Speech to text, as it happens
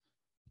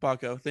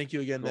Paco, thank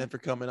you again, Cool. man, for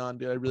coming on,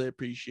 dude. I really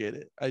appreciate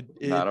it.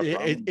 Not a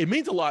problem. It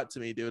means a lot to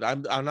me, dude.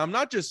 I'm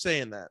not just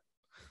saying that.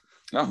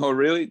 Oh,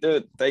 really,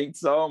 dude?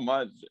 Thanks so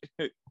much.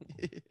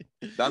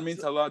 That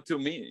means So, a lot to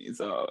me.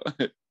 So,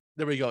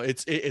 there we go.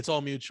 It's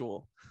all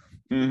mutual.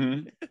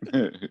 mhm.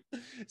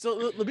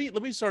 So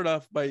let me start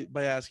off by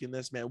asking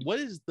this, man. What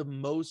is the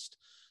most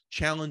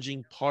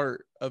challenging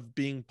part of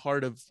being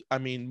part of, I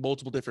mean,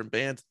 multiple different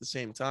bands at the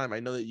same time? I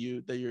know that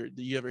you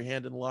have your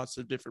hand in lots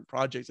of different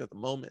projects at the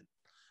moment.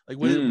 Like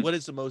Mm. what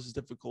is the most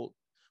difficult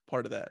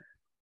part of that?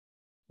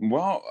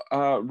 Well,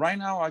 right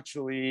now,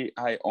 actually,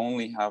 I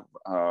only have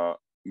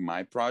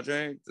my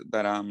project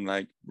that I'm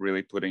like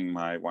really putting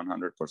my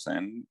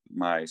 100%,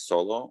 my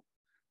solo.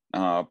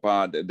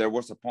 But there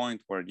was a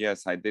point where,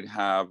 yes, I did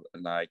have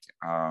like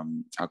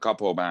a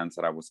couple of bands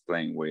that I was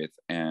playing with.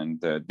 And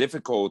the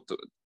difficult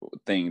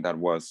thing that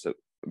was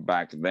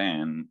back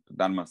then,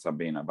 that must have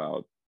been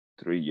about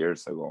 3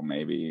 years ago,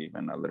 maybe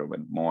even a little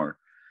bit more.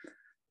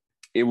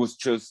 It was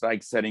just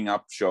like setting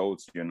up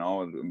shows,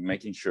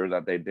 making sure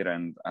that they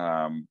didn't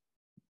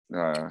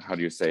how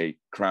do you say,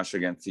 crash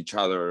against each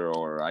other,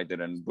 or I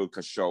didn't book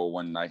a show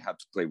when I had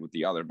to play with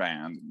the other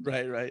band,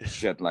 Right.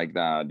 shit like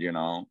that.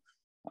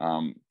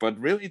 But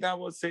really, that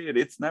was it.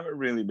 It's never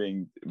really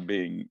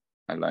being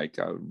like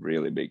a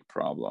really big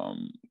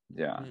problem.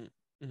 Yeah.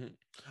 Mm-hmm.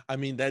 I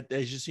mean, that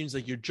it just seems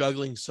like you're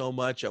juggling so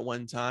much at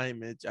one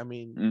time. I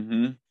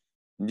mean,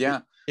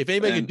 yeah. if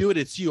anybody And could do it,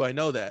 it's you. I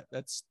know that.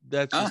 That's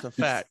just a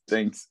fact.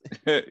 Thanks.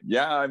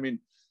 Yeah, I mean,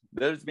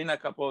 there's been a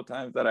couple of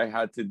times that I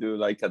had to do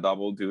like a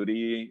double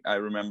duty. I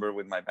remember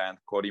with my band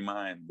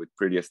Kodima and with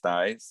Prettiest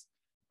Eyes.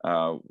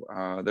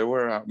 There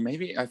were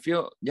maybe, I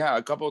feel, yeah,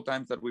 a couple of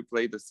times that we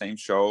played the same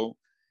show.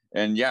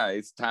 And yeah,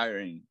 it's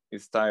tiring.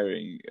 It's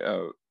tiring,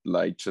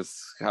 like just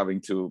having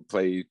to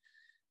play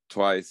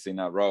twice in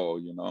a row.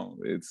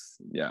 It's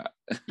yeah.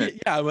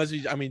 Yeah, it was.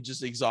 I mean,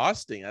 just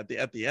exhausting at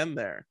the end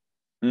there.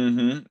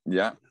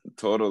 Yeah,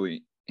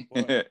 totally.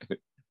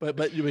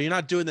 But you're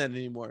not doing that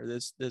anymore.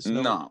 There's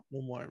no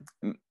more.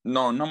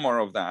 No more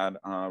of that.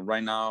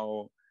 Right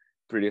now,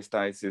 Prettiest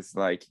Eyes is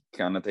like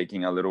kind of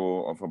taking a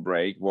little of a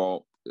break.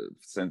 Well,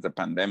 since the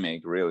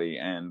pandemic, really,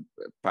 and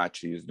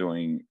Patchy is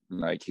doing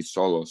like his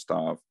solo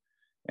stuff,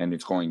 and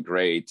it's going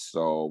great.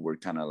 So we're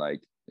kind of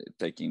like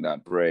taking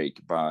that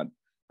break, but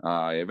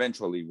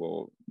eventually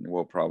we'll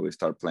probably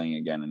start playing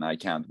again, and I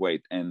can't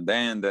wait. And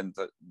then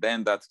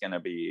that's gonna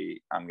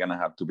be, I'm gonna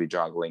have to be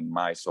juggling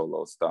my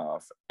solo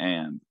stuff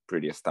and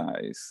Prettiest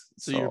Eyes.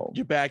 So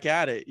you're back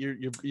at it.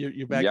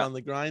 You're back on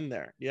the grind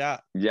there. Yeah.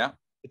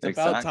 It's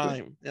about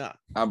time. Yeah.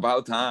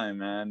 About time,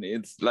 man.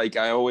 It's like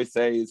I always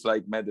say, it's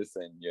like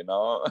medicine,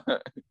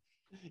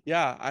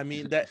 Yeah, I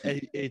mean that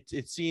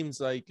it seems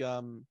like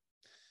a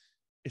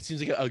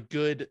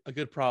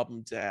good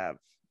problem to have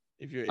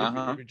if you're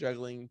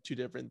juggling two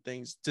different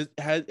things.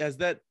 Has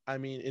that, I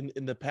mean,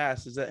 in the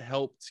past, has that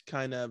helped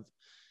kind of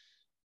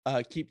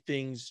keep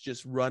things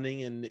just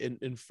running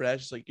and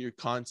fresh, like you're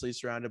constantly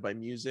surrounded by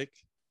music?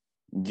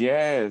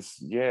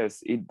 Yes,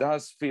 it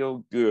does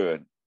feel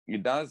good.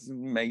 It does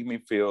make me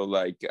feel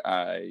like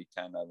I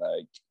kind of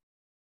like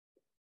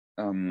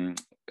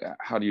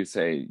how do you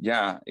say,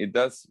 yeah, it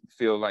does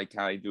feel like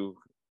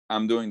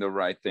I'm doing the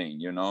right thing.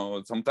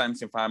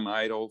 Sometimes if I'm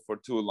idle for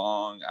too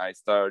long, I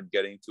start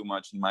getting too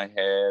much in my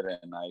head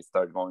and I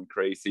start going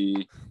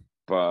crazy.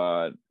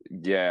 But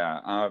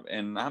yeah,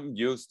 and I'm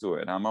used to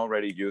it. I'm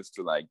already used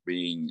to like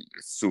being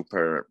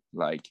super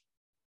like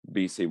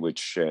busy with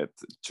shit,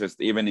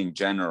 just even in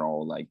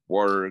general, like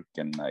work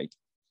and like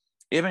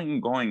even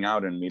going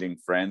out and meeting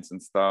friends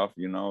and stuff,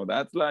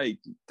 that's like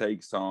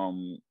takes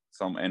some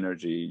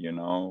energy, and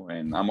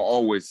I'm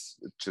always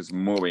just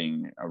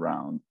moving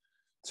around.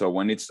 So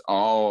when it's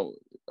all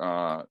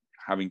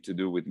having to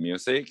do with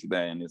music,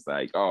 then it's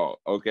like, oh,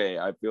 okay,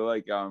 I feel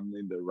like I'm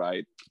in the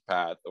right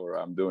path, or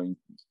I'm doing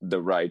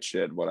the right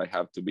shit, what I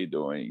have to be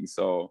doing.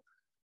 So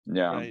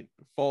yeah.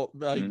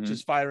 Right.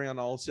 Just firing on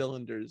all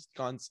cylinders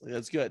constantly.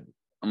 That's good.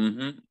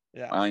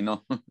 Yeah, I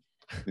know.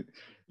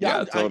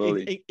 Yeah,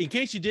 totally. In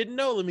case you didn't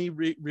know, let me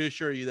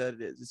reassure you that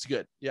it is. It's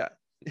good. Yeah.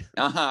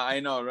 I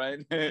know, right?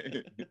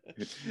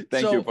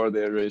 Thank you for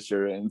the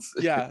reassurance.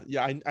 yeah,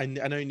 I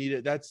know you need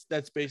it. That's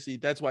basically,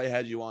 that's why I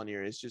had you on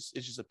here. It's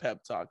just a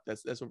pep talk.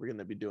 That's what we're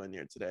gonna be doing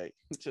here today.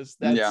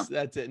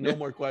 That's it. No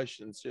more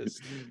questions.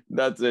 Just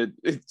that's it.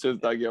 It's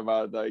just talking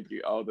about like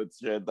all the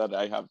shit that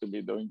I have to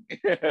be doing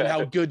and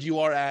how good you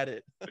are at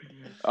it.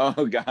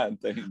 Oh God,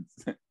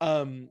 thanks.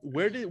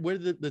 Where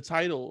did the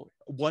title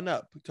One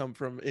Up come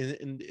from?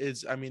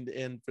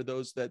 And for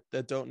those that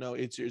don't know,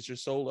 it's your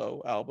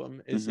solo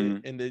album. Is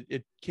it? And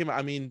it came out,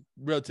 I mean,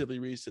 relatively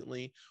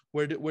recently.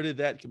 Where did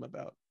that come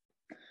about?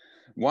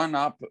 One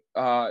Up,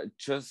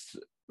 just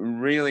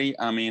really,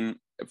 I mean,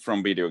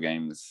 from video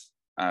games.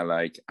 I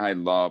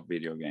love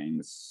video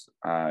games.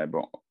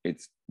 But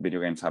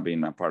video games have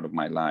been a part of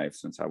my life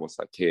since I was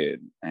a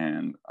kid,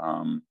 and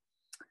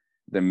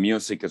the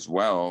music as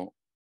well.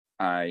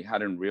 I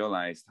hadn't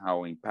realized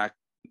how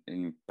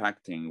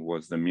impacting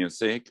was the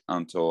music,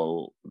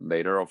 until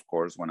later, of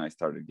course, when I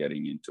started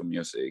getting into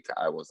music,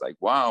 I was like,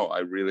 wow, I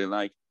really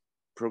like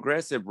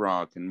progressive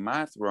rock and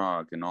math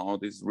rock and all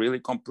this really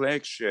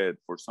complex shit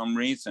for some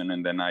reason.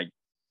 And then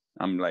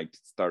I'm like,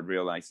 start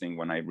realizing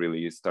when I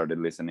really started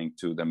listening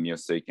to the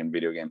music and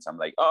video games, I'm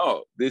like,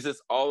 oh, this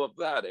is all of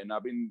that. And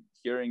I've been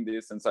hearing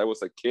this since I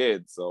was a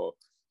kid. So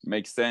it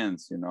makes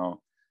sense, you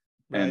know?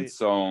 Right. And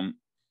so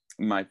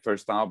my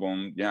first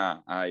album, yeah,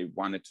 I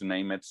wanted to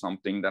name it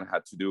something that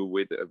had to do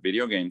with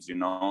video games, you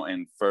know?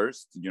 And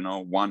first, you know,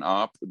 one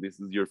up, this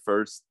is your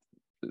first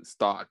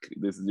stock.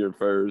 This is your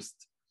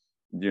first,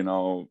 you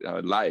know,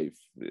 life,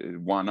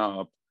 one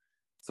up.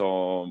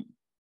 So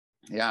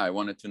yeah, I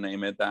wanted to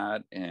name it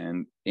that,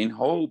 and in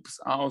hopes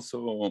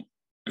also,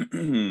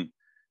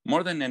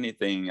 more than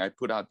anything, I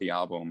put out the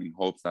album in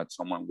hopes that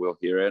someone will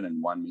hear it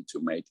and want me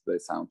to make the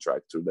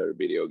soundtrack to their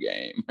video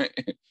game.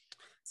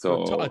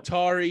 So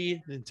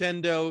Atari,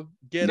 Nintendo,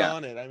 get yeah,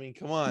 on it. I mean,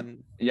 come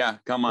on. yeah,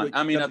 come on.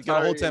 I mean,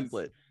 got a whole Atari is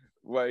template.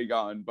 way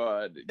gone,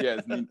 but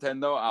yes,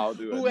 Nintendo, I'll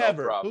do it.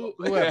 Whoever, no problem.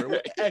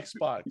 whoever,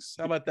 Xbox.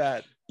 How about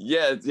that?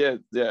 Yes, yeah,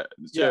 sure,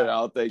 yeah.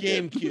 I'll take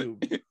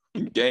GameCube. it.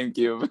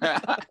 GameCube.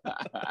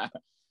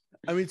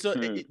 I mean, so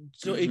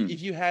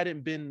if you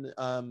hadn't been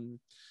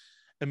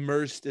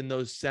immersed in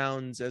those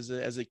sounds as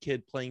a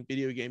kid playing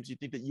video games, you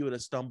think that you would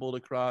have stumbled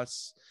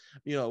across,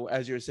 you know,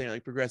 as you were saying,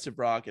 like progressive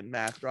rock and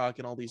math rock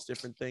and all these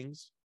different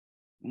things?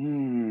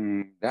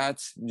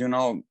 That's, you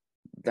know,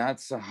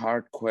 that's a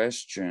hard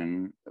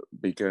question,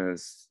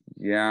 because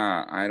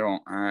yeah, I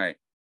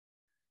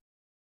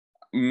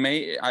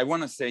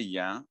want to say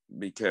yeah,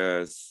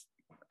 because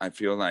I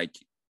feel like,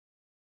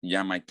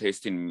 yeah, my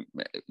taste in,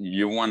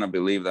 you want to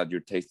believe that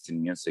your taste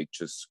in music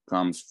just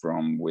comes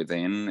from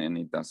within and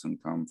it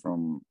doesn't come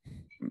from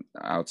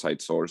outside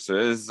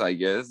sources, I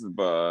guess.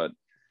 But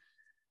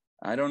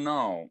I don't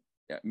know,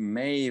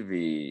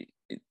 maybe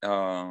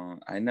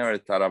I never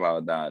thought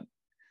about that.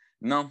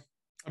 No,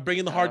 I'm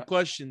bringing the hard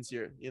questions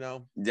here, you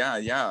know. Yeah.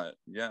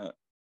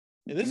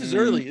 And this is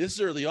early. This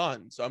is early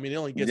on, so I mean, it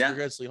only gets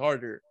progressively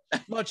harder,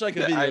 much like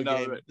a video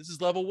game. Right? This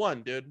is level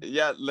 1, dude.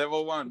 Yeah,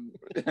 level 1.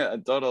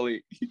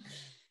 Totally.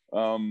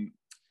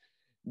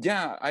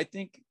 Yeah, I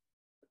think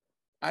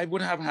I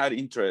would have had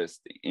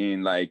interest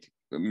in like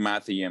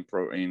mathy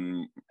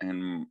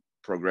and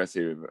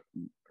progressive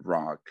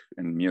rock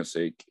and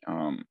music,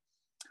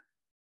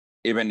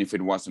 even if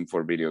it wasn't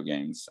for video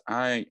games.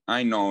 I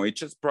know it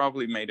just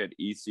probably made it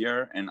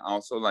easier, and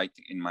also like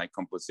in my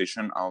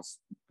composition, I was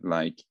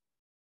like,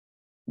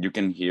 you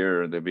can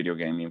hear the video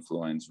game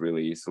influence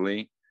really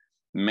easily.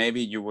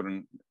 Maybe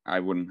I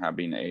wouldn't have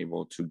been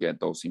able to get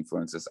those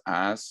influences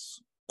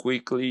as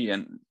quickly.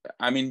 And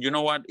I mean, you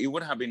know what? It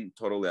would have been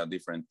totally a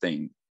different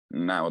thing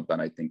now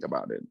that I think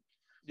about it.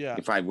 Yeah.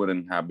 If I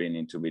wouldn't have been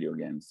into video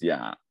games.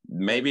 Yeah.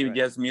 Maybe right.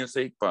 Yes,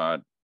 music,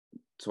 but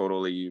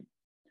totally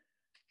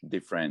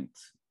different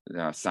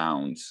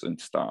sounds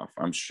and stuff,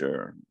 I'm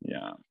sure.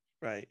 Yeah.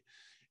 Right.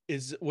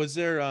 Was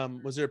there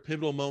a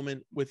pivotal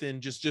moment within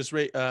just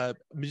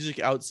music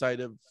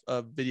outside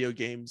of video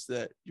games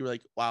that you were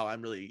like, wow, I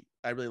really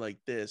like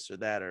this or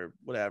that or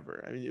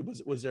whatever? I mean,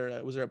 was there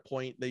a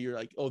point that you're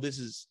like, oh, this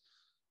is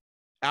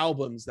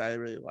albums that I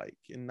really like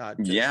and not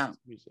just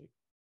music?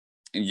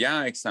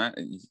 Yeah,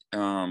 exactly.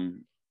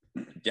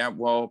 Yeah,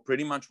 well,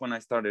 pretty much when I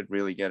started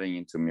really getting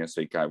into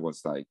music, I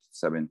was like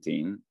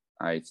 17.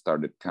 I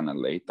started kind of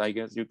late, I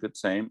guess you could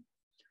say.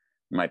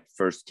 My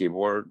first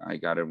keyboard, I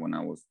got it when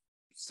I was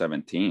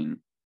 17.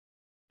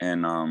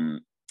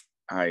 And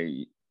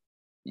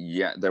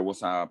there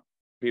was a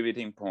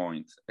pivoting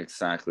point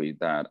exactly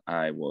that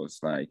I was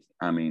like,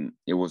 I mean,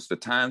 it was the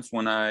times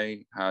when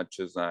I had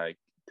just like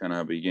kind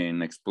of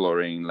begin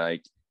exploring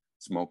like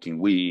smoking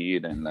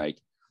weed and like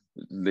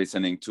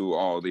listening to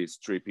all this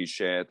trippy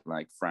shit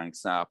like Frank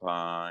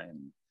Zappa,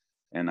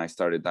 and I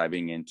started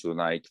diving into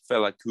like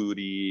Fela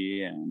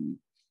Kuti and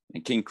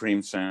King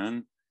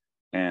Crimson.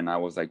 And I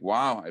was like,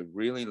 wow, I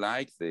really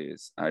like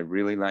this. I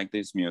really like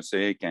this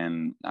music,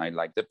 and I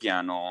like the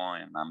piano,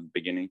 and I'm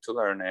beginning to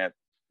learn it.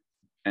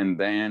 And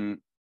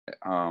then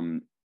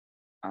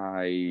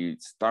I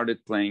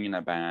started playing in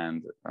a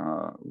band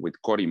with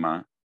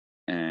Korima,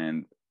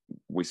 and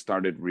we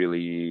started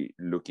really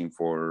looking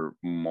for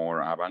more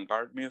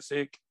avant-garde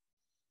music.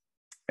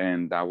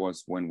 And that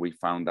was when we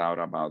found out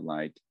about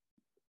like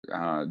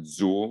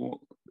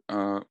Zool,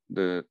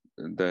 the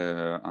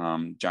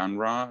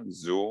genre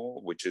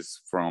Zool, which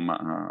is from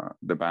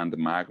the band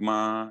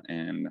Magma,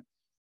 and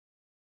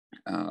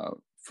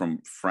from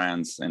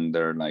France, and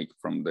they're like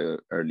from the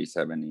early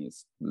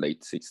 70s,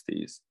 late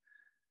 60s.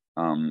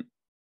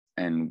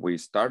 And we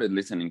started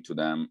listening to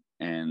them,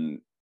 and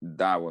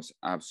that was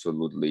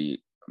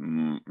absolutely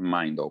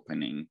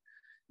mind-opening.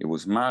 It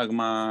was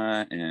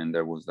Magma, and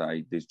there was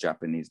like these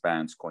Japanese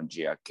bands called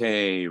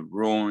GAK,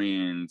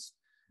 Ruins,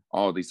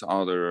 all these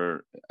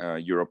other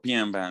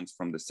European bands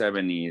from the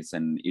 70s,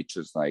 and it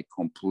just like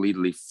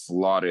completely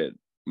flooded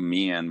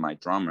me and my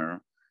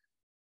drummer.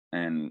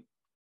 And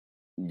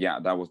yeah,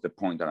 that was the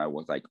point that I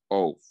was like,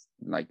 oh,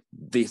 like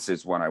this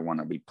is what I want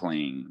to be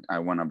playing. I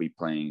want to be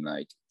playing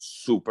like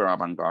super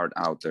avant-garde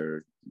out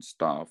there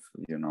stuff,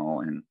 you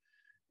know.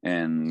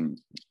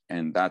 And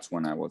that's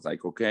when I was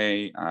like,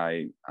 okay,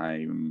 I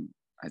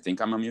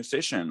think I'm a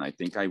musician. I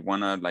think I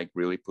want to like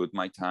really put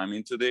my time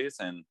into this.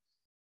 And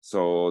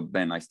so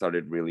then I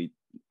started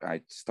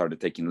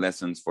taking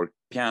lessons for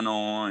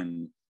piano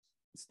and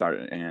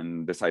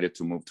decided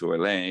to move to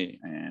LA.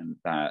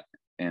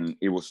 And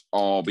it was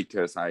all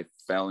because I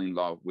fell in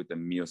love with the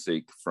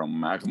music from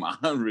Magma,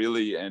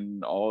 really,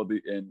 and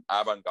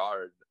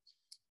avant-garde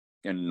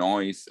and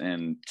noise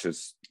and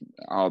just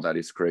all that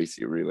is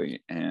crazy,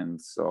 really. And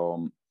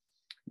so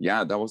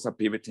yeah, that was a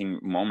pivoting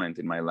moment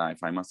in my life.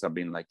 I must have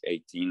been like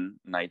 18,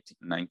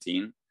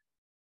 19,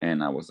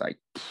 and I was like,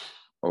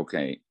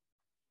 okay,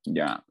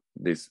 yeah,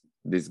 this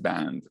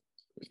band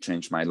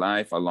changed my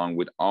life, along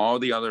with all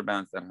the other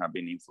bands that have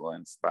been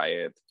influenced by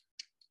it.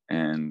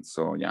 And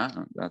so yeah,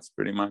 that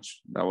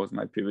was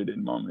my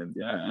pivoting moment.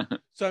 Yeah.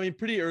 So I mean,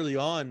 pretty early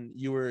on,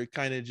 you were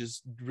kind of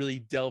just really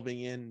delving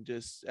in,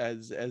 just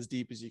as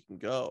deep as you can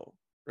go,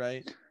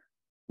 right?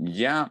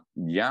 Yeah,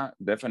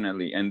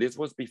 definitely. And this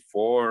was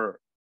before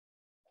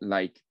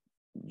like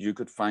you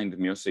could find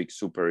music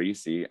super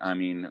easy. I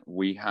mean,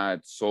 we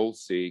had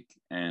Soulseek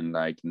and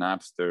like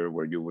Napster,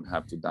 where you would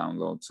have to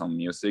download some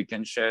music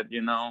and shit,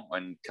 you know,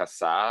 and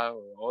Kazaa,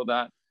 all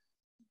that.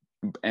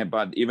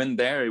 But even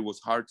there, it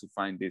was hard to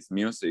find this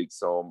music.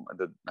 So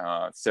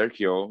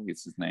Sergio,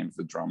 is his name,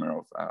 the drummer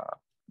of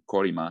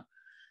Korima,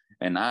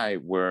 and I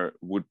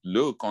would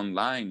look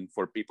online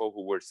for people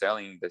who were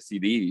selling the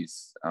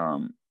CDs.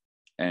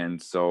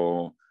 And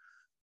so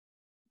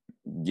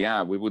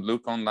yeah, we would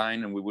look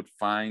online and we would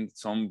find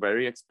some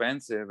very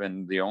expensive,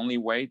 and the only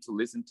way to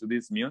listen to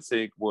this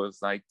music was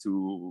like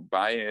to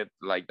buy it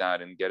like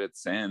that and get it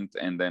sent.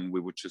 And then we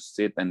would just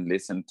sit and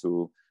listen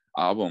to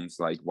albums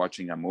like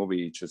watching a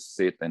movie, just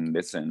sit and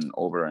listen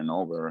over and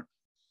over.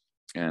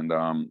 And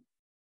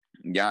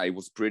yeah, it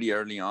was pretty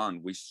early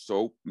on. We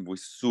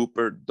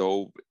super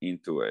dove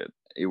into it.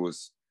 It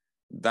was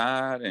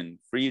that and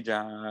free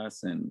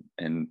jazz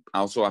and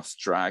also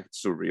abstract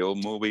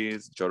surreal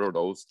movies.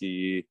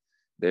 Jodorowsky,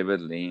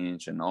 David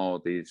Lynch, and all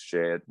this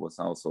shit was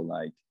also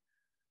like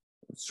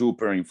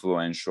super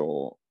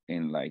influential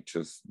in like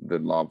just the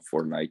love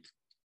for like,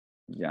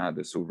 yeah,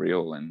 the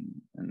surreal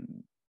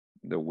and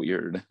the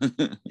weird.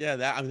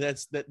 Yeah, I mean,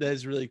 that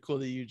is really cool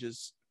that you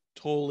just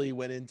totally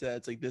went into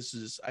that. It's like,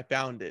 I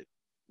found it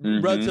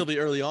relatively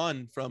early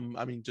on, from,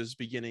 I mean, just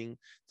beginning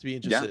to be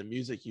interested in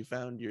music. You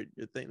found your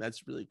thing.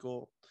 That's really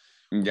cool.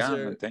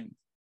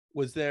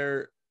 Was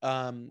there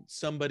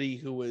somebody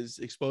who was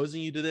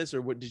exposing you to this,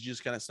 or what, did you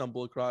just kind of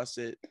stumble across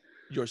it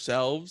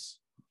yourselves?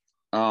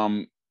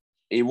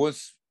 It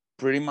was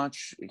pretty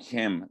much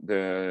him,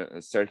 the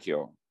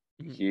Sergio.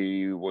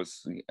 He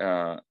was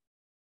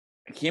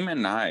him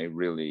and I,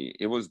 really,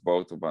 it was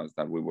both of us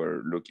that we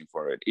were looking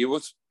for it. It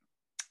was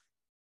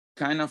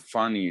kind of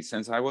funny.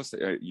 Since I was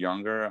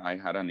younger, I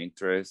had an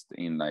interest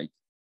in, like,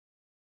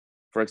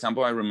 for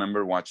example, I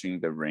remember watching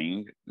The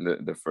Ring,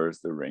 the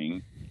first The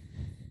Ring,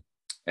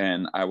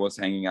 and I was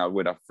hanging out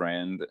with a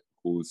friend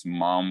whose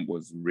mom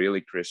was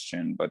really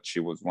Christian, but she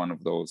was one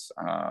of those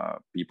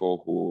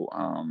people who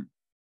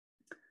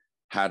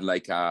had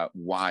like a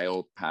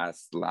wild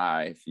past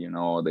life. You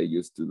know, they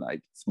used to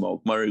like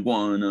smoke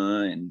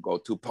marijuana and go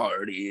to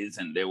parties,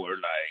 and they were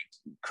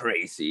like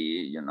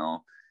crazy, you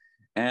know.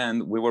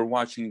 And we were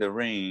watching The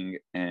Ring,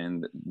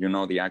 and you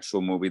know, the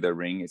actual movie The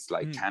Ring is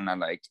like kind of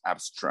like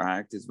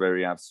abstract. It's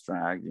very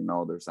abstract, you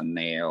know. There's a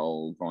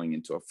nail going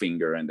into a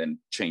finger and then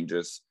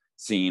changes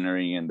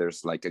scenery, and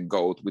there's like a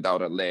goat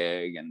without a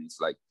leg, and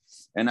it's like,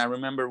 and I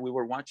remember we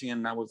were watching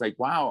and I was like,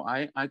 wow,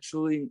 I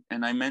actually,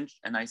 and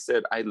I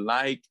said I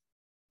like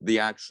the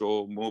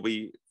actual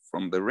movie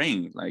from The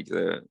Ring, like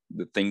the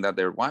thing that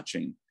they're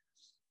watching.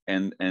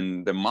 And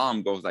the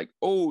mom goes like,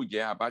 oh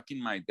yeah, back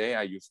in my day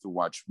I used to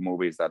watch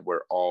movies that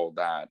were all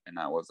that. And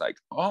I was like,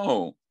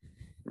 oh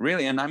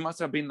really? And I must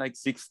have been like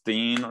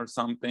 16 or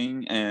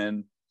something,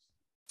 and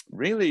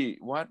really,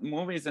 what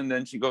movies? And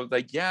then she goes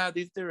like, yeah,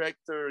 this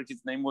director,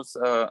 his name was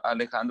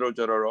Alejandro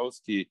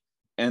Jodorowsky.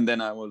 And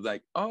then I was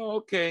like, oh,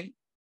 okay.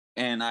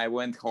 And I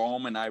went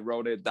home and I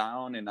wrote it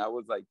down, and I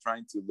was like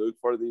trying to look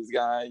for this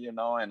guy, you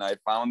know, and I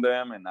found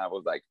them, and I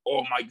was like,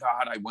 oh my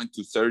God. I went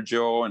to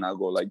Sergio and I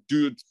go like,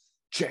 dude,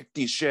 check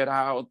this shit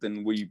out.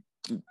 And we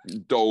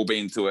dove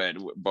into it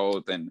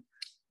both. And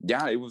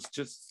yeah, it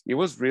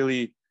was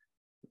really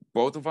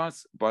both of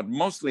us, but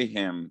mostly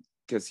him,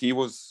 because he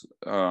would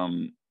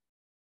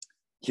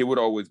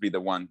always be the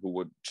one who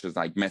would just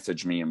like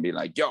message me and be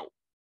like, yo,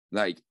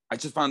 like, I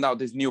just found out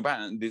this new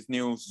band, this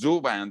new zoo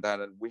band that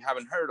we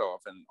haven't heard of.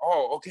 And,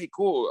 oh, okay,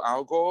 cool,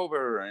 I'll go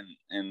over.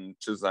 And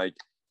just like,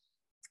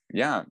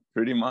 yeah,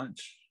 pretty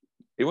much.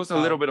 It was a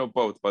little bit of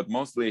both, but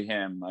mostly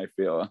him, I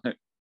feel.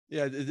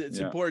 Yeah, it's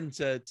important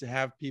to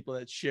have people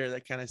that share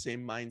that kind of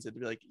same mindset, to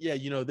be like, yeah,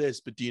 you know this,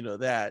 but do you know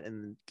that?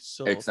 And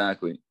so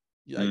exactly,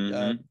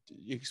 like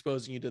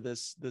exposing you to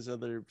this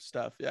other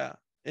stuff. Yeah.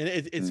 And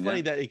it's Yeah.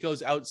 funny that it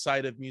goes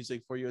outside of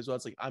music for you as well.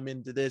 It's like, I'm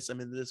into this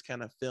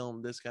kind of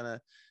film, this kind of,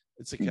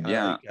 it's a kind of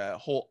Yeah. like a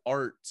whole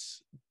art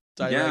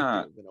Yeah.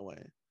 directive in a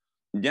way.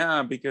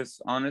 Yeah,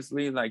 because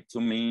honestly, like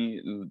to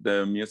me,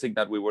 the music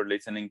that we were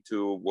listening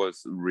to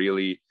was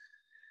really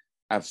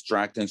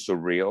abstract and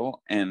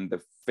surreal, and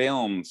the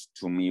films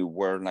to me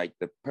were like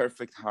the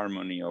perfect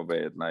harmony of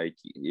it. Like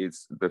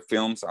it's the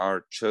films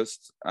are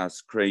just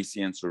as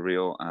crazy and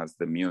surreal as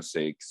the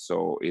music,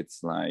 so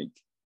it's like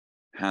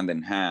hand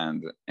in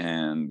hand.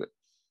 And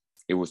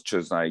it was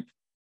just like,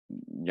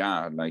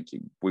 yeah, like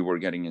we were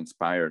getting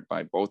inspired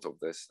by both of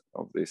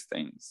these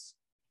things.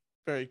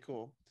 Very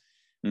cool.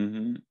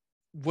 Mm-hmm.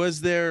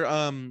 Was there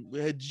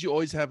did you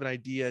always have an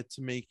idea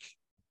to make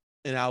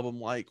an album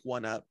like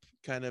One Up,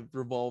 kind of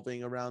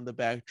revolving around the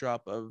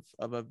backdrop of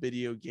a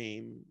video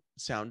game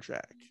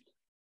soundtrack?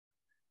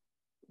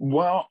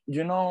 Well,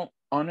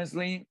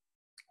 honestly,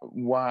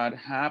 what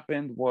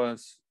happened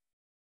was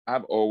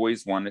I've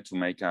always wanted to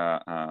make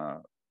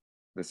the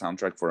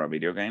soundtrack for a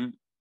video game.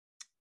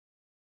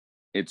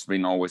 It's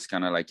been always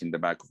kind of like in the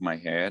back of my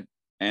head.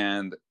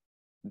 And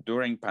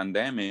during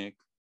pandemic,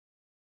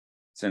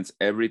 since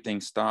everything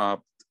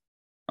stopped,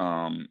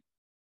 and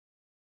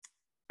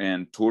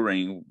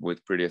touring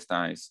with Prettiest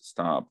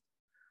stopped,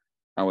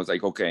 I was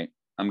like, okay,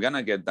 I'm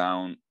gonna get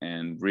down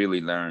and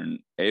really learn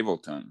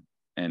Ableton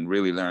and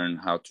really learn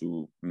how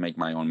to make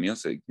my own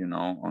music,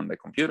 on the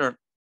computer.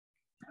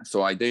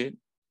 So I did.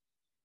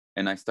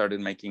 And I started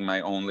making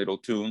my own little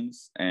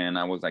tunes. And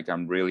I was like,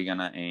 I'm really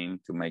gonna aim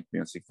to make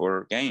music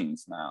for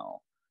games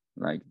now.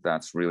 Like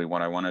that's really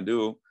what I want to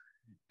do.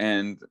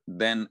 And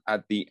then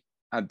at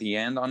the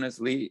end,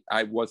 honestly,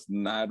 I was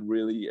not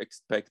really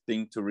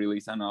expecting to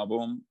release an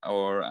album,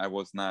 or I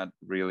was not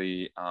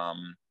really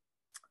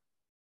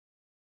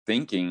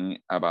thinking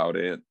about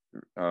it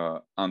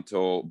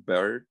until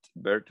Bert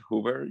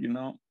Hoover,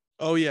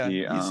 Oh yeah,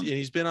 he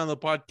he's been on the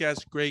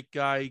podcast. Great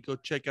guy. Go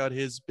check out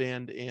his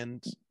band.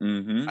 And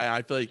mm-hmm.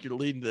 I feel like you're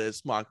leading to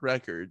this, Mock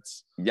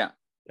Records. Yeah.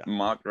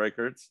 Mock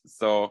Records.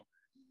 So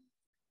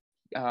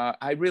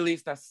I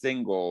released a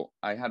single.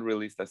 I had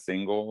released a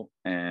single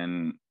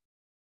and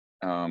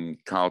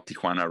called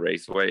Tijuana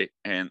Raceway,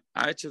 and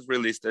I just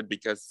released it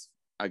because,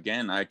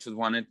 again, I just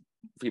wanted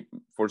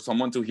for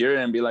someone to hear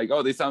it and be like,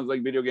 "Oh, this sounds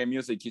like video game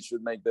music. He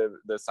should make the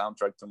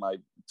soundtrack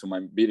to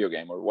my video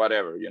game or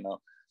whatever,"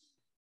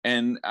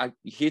 And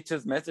he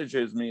just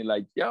messages me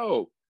like,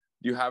 "Yo,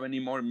 do you have any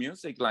more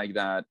music like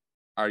that?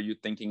 Are you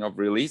thinking of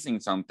releasing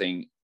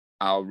something?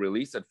 I'll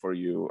release it for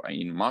you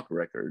in Mock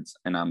Records."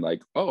 And I'm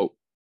like, "Oh,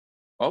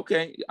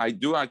 okay. I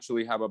do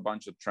actually have a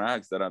bunch of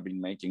tracks that I've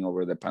been making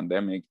over the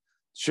pandemic.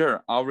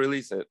 Sure, I'll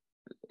release it."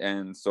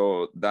 And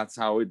so that's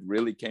how it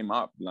really came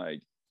up.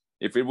 Like,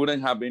 if it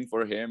wouldn't have been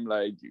for him,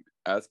 like,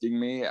 asking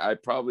me, I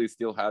probably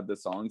still had the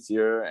songs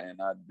here, and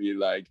I'd be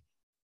like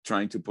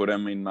trying to put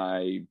them in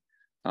my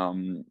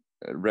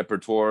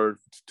repertoire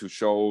to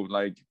show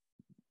like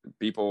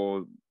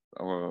people,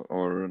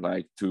 or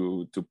like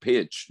to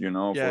pitch,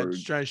 Yeah, for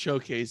just trying to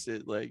showcase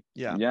it. Like,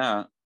 yeah.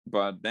 Yeah.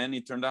 But then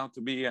it turned out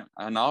to be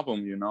an album,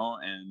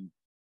 and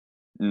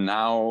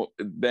now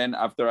then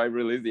after I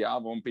released the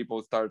album,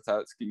 people start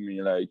asking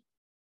me like,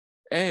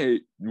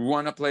 "Hey, you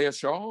want to play a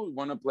show? You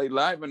want to play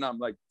live?" And I'm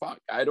like, fuck,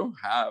 I don't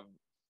have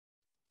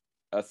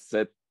a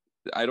set.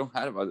 I don't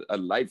have a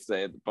live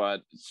set,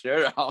 but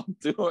sure, I'll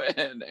do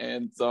it.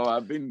 And so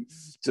I've been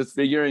just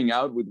figuring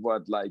out with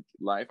what like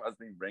life has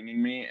been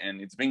bringing me, and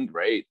it's been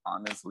great,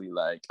 honestly.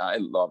 Like I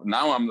love,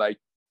 now I'm like,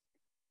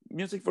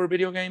 music for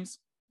video games.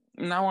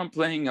 Now I'm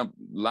playing a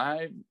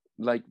live,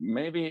 like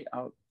maybe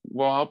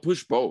I'll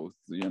push both,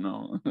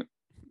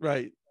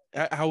 Right.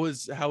 How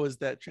was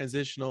that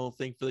transitional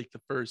thing for like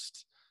the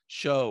first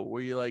show? Were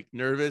you like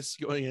nervous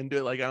going into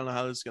it? Like, I don't know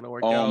how this is gonna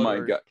work Oh out. my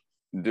God,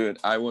 dude,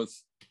 I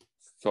was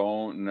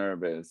so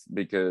nervous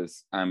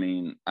because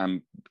I'm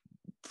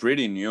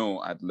pretty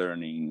new at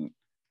learning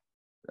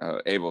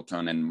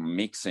Ableton and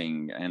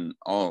mixing and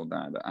all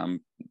that.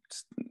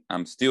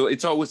 I'm still,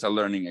 it's always a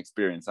learning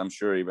experience. I'm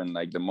sure even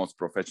like the most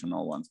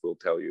professional ones will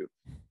tell you.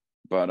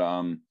 But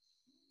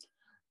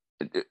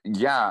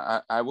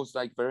yeah, I was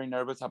like very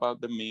nervous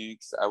about the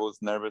mix. I was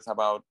nervous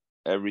about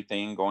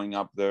everything going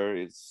up there.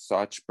 It's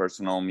such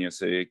personal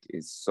music.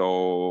 It's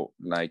so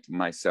like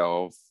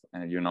myself,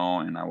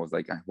 and I was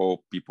like, I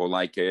hope people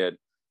like it.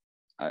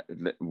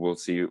 We'll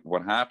see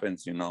what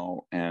happens,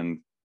 and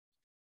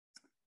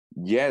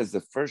yes, the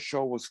first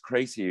show was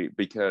crazy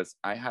because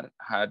I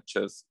had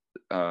just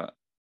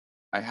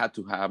I had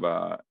to have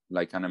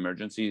like an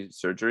emergency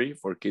surgery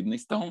for kidney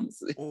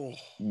stones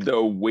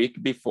the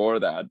week before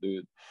that,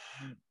 dude.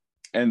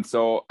 And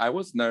so I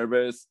was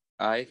nervous.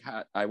 I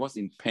was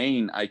in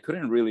pain. I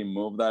couldn't really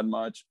move that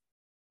much,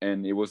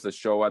 and it was a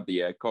show at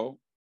the Echo.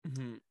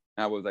 Mm-hmm.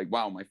 I was like,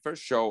 wow, my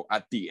first show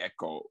at the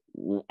Echo.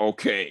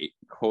 Okay,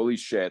 holy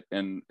shit.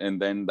 And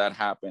then that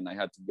happened. I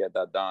had to get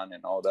that done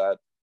and all that.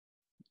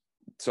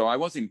 So I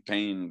was in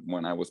pain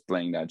when I was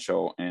playing that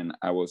show, and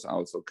I was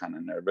also kind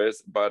of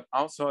nervous, but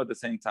also at the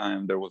same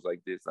time there was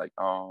like this like,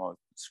 oh,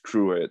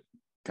 screw it,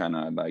 kind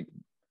of like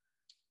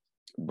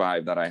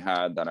vibe that I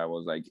had, that I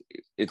was like,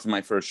 it's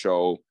my first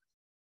show.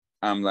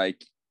 I'm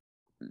like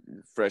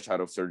fresh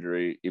out of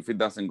surgery. If it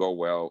doesn't go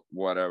well,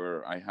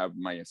 whatever, I have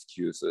my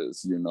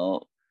excuses, you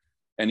know.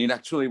 And it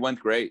actually went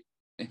great.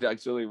 It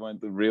actually went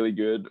really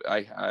good.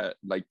 I had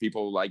like,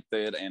 people liked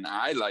it and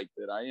I liked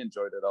it. I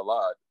enjoyed it a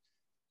lot.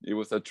 It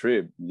was a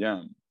trip.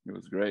 Yeah, it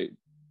was great.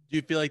 Do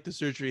you feel like the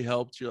surgery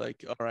helped? You're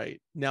like, all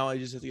right, now I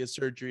just have to get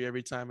surgery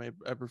every time I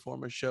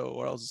perform a show,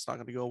 or else it's not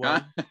going to go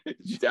well.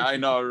 Yeah, I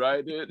know,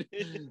 right, dude?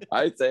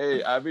 I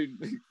say,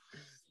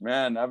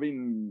 man, I've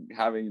been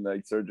having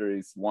like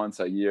surgeries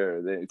once a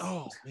year.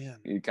 Oh man,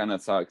 it kind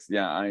of sucks.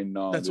 Yeah, I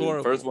know. That's dude.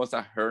 horrible. First was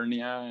a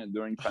hernia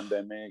during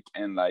pandemic,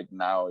 and like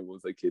now it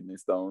was a kidney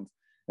stones.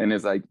 And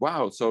it's like,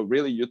 wow, so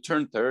really you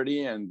turn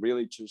 30 and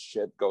really just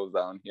shit goes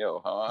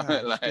downhill, huh?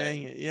 Gosh,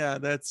 dang it. Yeah,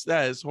 that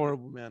is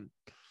horrible, man.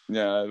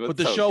 Yeah, but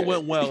the show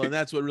went well, and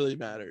that's what really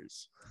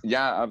matters.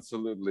 Yeah,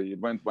 absolutely. It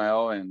went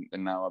well, and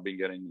now I've been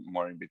getting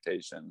more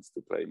invitations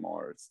to play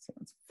more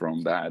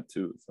from that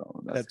too.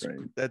 So that's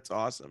great. That's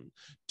awesome.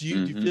 Do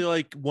you feel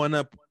like One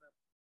Up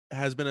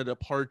has been a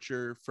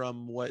departure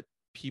from what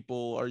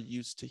people are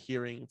used to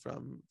hearing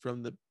from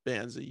the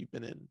bands that you've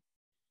been in?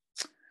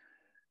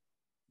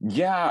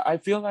 Yeah, I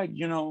feel like,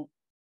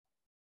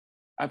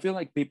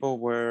 people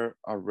were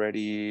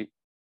already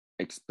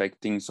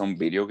expecting some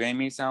video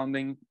gamey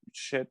sounding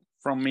shit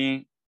from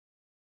me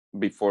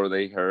before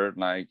they heard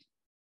like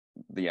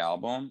the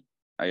album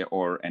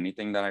or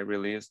anything that I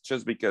released,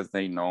 just because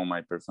they know my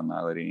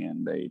personality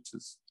and they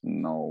just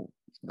know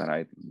that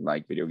I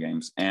like video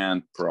games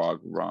and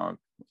prog rock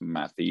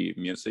mathy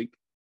music.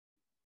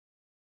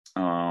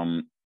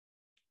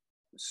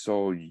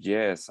 So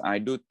yes, I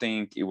do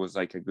think it was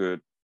like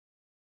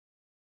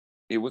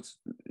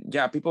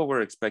people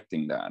were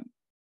expecting that.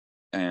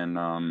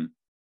 And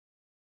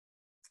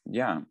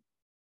yeah,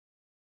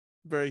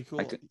 very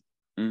cool.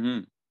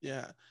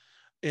 Yeah.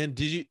 And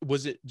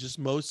was it just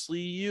mostly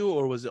you,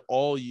 or was it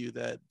all you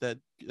that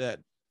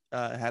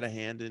had a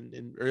hand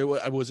in,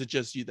 or was it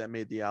just you that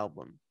made the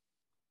album?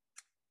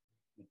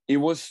 It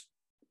was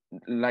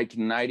like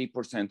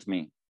 90%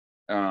 me.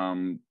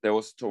 There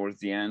was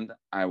towards the end,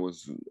 I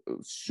was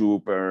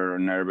super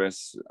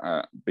nervous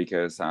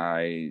because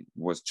I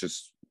was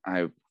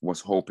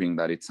hoping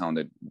that it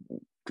sounded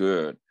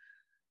good.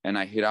 And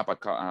I hit up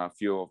a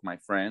few of my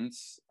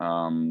friends,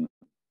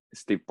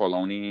 Steve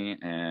Poloni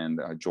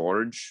and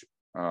George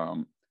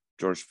Fierro,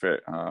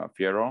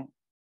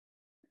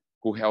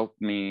 who helped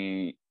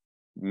me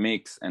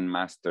mix and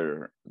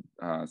master.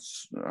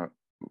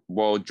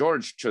 Well,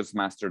 George just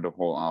mastered the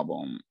whole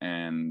album,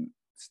 and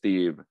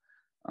Steve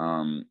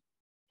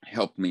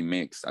helped me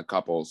mix a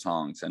couple of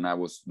songs. And I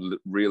was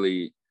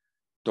really,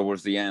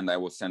 towards the end, I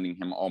was sending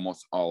him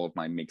almost all of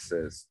my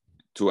mixes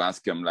to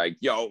ask him like,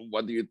 yo,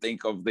 what do you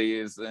think of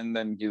this? And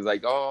then he's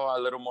like, oh,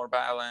 a little more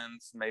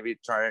balance, maybe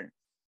try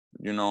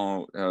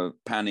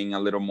panning a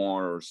little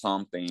more or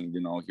something.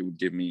 He would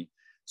give me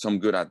some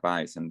good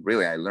advice, and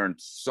really I learned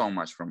so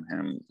much from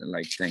him.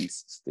 Like,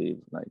 thanks, Steve.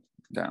 Like,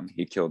 damn,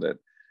 he killed it.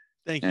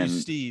 Thank you,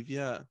 Steve.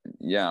 Yeah.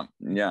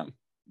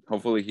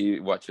 Hopefully he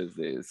watches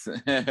this.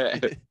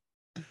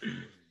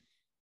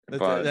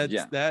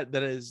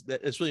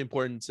 It's really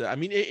important to, I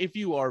mean, if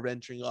you are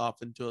venturing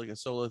off into like a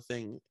solo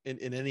thing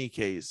in any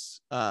case,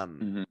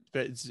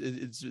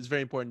 it's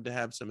very important to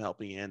have some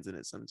helping hands in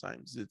it.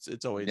 Sometimes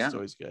it's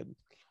always good,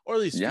 or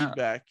at least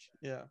feedback.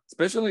 Yeah,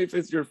 especially if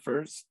it's your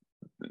first,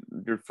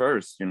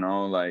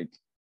 like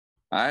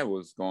I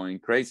was going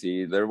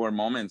crazy. There were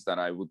moments that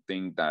I would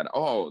think that,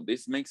 oh,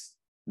 this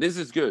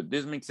is good,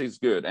 this mix is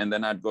good, and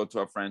then I'd go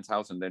to a friend's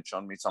house and they'd show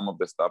me some of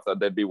the stuff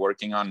that they'd be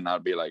working on, and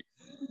I'd be like,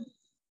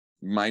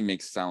 my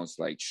mix sounds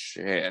like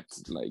shit.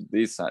 Like,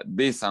 this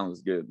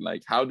sounds good.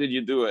 Like, how did you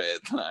do it?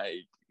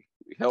 Like,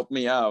 help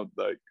me out.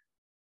 Like,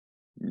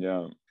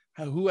 yeah.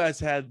 Who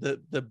has had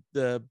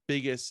the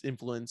biggest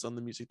influence on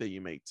the music that you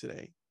make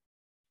today?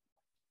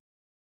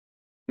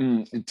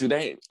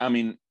 Today, I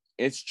mean,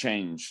 it's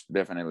changed,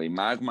 definitely.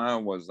 Magma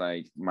was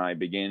like my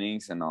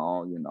beginnings and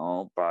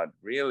all, but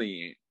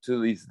really to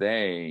this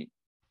day,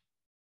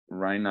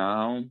 right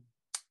now,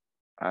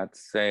 I'd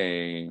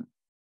say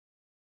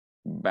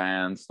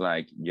bands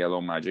like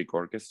Yellow Magic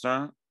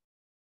Orchestra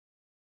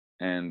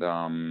and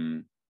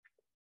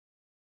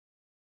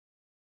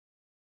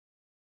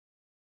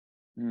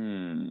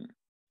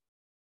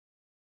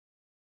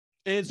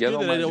it's Yellow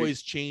good that Magic. It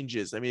always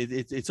changes. I mean,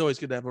 it's always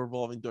good to have a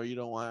revolving door. You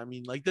don't want, I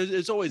mean, like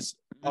there's always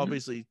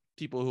obviously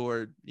people who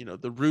are,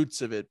 the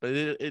roots of it, but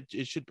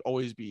it should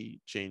always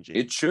be changing.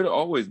 It should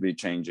always be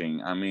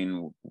changing. I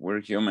mean, we're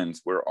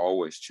humans. We're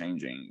always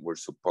changing. We're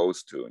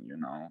supposed to,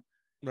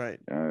 Right.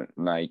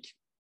 Like,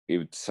 it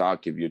would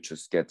suck if you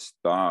just get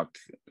stuck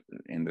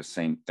in the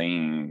same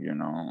thing,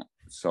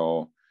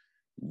 So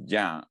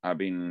yeah, I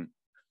mean,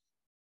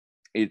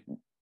 it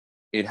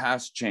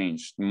has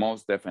changed,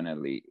 most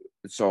definitely.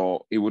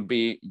 So it would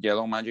be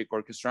Yellow Magic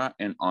Orchestra,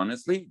 and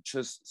honestly,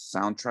 just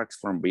soundtracks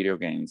from video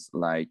games.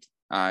 Like,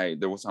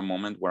 there was a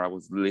moment where I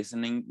was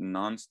listening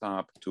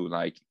nonstop to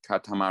like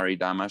Katamari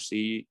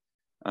Damacy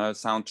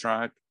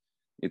soundtrack,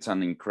 It's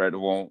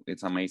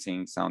it's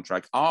amazing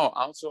soundtrack. Oh,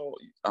 also,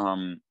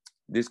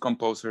 this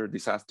composer,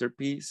 Disaster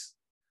Piece,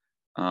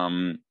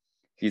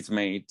 he's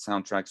made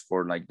soundtracks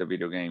for like the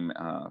video game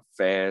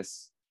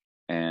Fez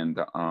and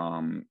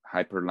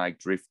Hyper Light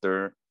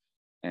Drifter,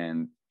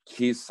 and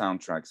his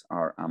soundtracks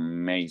are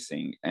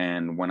amazing.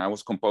 And when I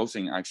was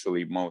composing,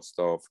 actually, most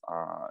of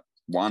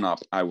One Up,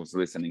 I was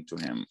listening to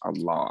him a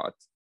lot.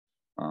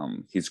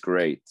 He's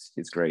great.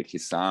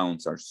 His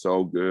sounds are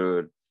so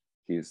good.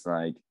 He's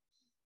like,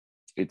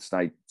 it's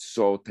like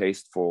so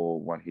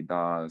tasteful what he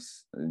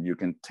does. You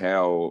can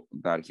tell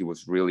that he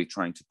was really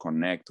trying to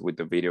connect with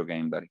the video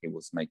game that he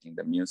was making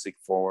the music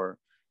for.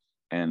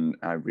 And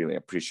I really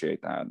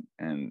appreciate that.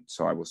 And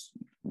so I was,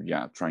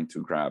 trying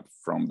to grab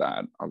from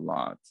that a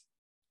lot.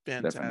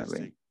 Fantastic.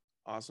 Definitely.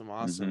 Awesome.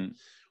 Mm-hmm.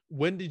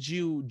 When did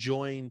you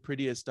join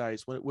Prettiest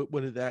Dice?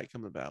 When did that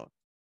come about?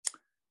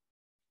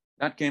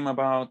 That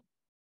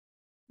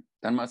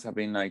must have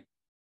been like,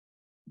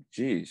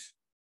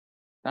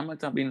 that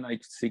must have been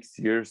like 6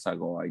 years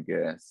ago, I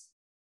guess,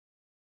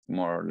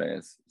 more or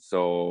less.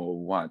 So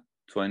what,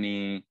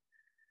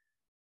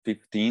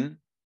 2015,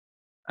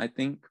 I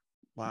think.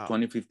 Wow.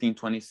 2015,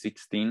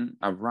 2016,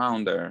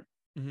 around there.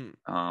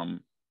 Mm-hmm.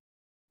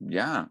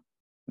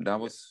 That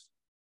was,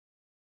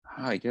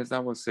 I guess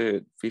that was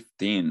it.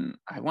 15.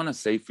 I want to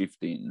say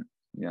 15.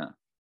 Yeah.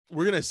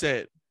 We're going to say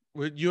it.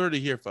 You heard it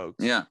here,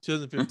 folks. Yeah.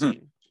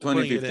 2015.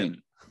 2015.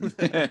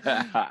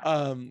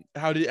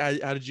 How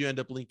did you end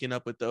up linking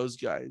up with those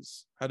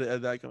guys? How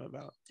did that come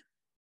about?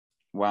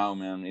 Wow,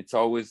 man, it's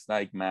always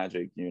like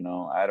magic,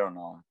 I don't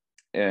know.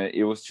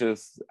 It was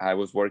just, I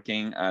was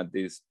working at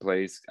this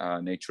place,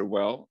 Nature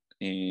Well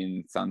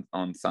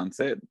on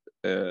Sunset,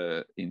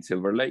 in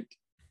Silver Lake,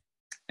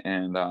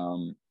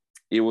 and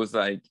it was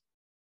like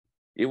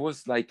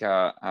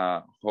a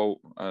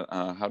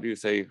how do you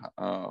say,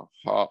 a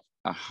hub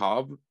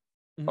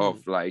mm-hmm.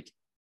 of like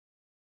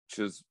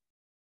just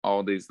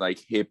all these like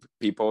hip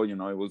people, it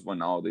was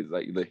when all these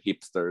like the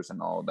hipsters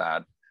and all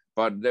that.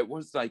 But there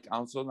was like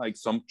also like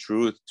some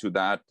truth to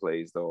that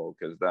place though,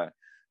 because that,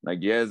 like,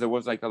 yes, there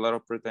was like a lot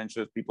of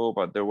pretentious people,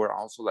 but there were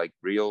also like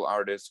real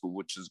artists who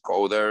would just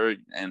go there,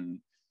 and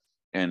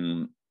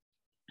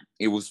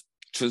it was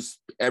just,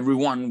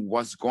 everyone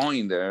was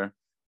going there.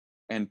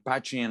 And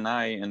Pachi and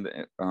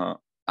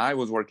I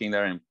was working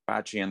there, and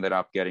Pachi ended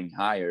up getting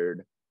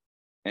hired,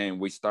 and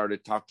we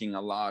started talking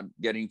a lot,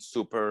 getting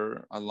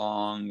super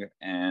along,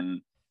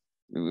 and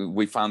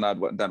we found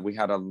out that we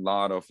had a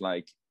lot of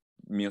like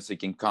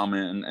music in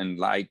common, and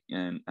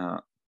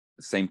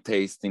same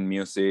taste in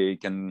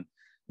music, and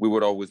we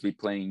would always be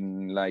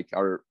playing like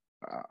our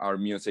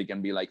music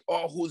and be like,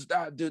 oh, who's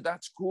that dude,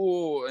 that's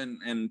cool,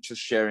 and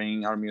just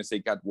sharing our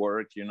music at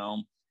work. So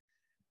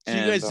you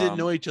guys didn't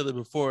know each other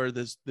before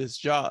this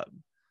job?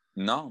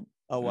 No.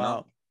 Oh wow.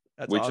 No.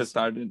 That's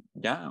awesome.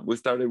 We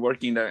started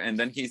working there, and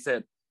then he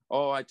said,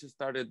 oh, I just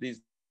started this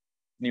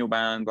new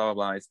band, blah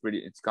blah blah.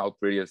 It's called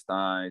Prettiest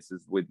Dice.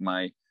 It's with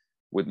my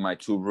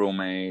two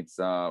roommates,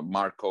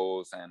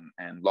 Marcos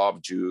and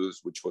Love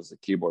Juice, which was a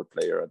keyboard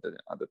player at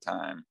the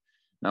time.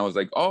 And I was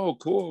like, oh,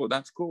 cool,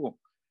 that's cool.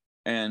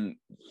 And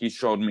he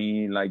showed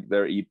me like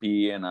their EP,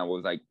 and I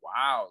was like,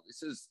 wow,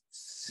 this is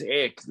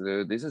sick,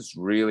 dude. This is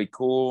really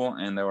cool.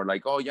 And they were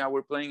like, oh yeah,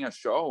 we're playing a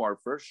show, our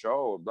first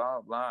show,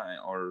 blah blah,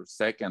 or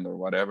second or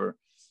whatever.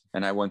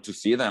 And I went to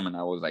see them, and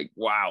I was like,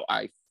 wow,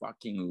 I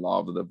fucking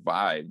love the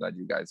vibe that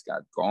you guys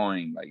got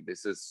going. Like,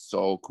 this is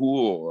so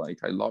cool.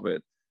 Like, I love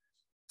it.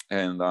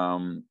 And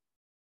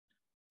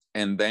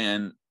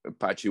then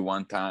Apache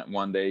one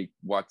day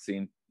walks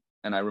in,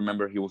 and I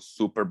remember he was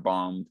super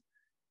bummed.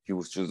 He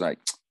was just like,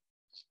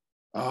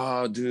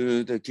 oh,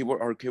 dude,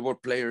 our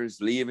keyboard player is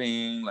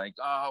leaving. Like,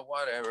 oh,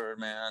 whatever,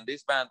 man.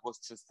 This band was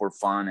just for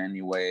fun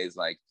anyways.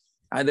 Like,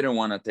 I didn't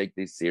want to take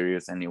this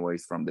serious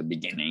anyways from the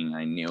beginning.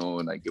 I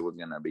knew like it was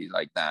gonna be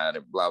like that,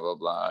 and blah blah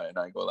blah. And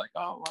I go like,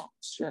 oh well,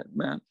 shit,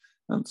 man,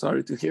 I'm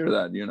sorry to hear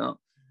that,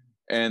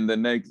 And the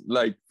next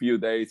like few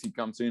days he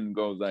comes in and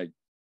goes like,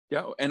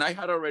 yo, and I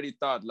had already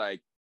thought like,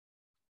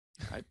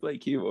 I play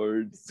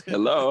keyboards,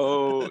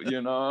 hello.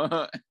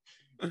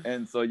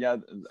 And so yeah,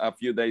 a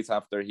few days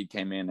after he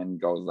came in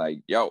and goes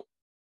like, yo,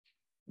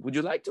 would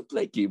you like to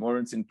play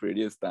keyboards in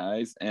Prettiest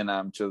Dice? And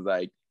I'm just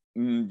like,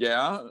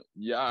 yeah,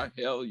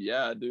 hell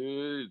yeah,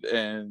 dude.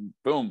 And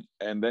boom,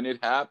 and then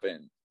it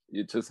happened.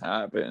 It just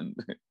happened.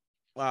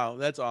 Wow,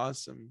 that's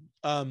awesome.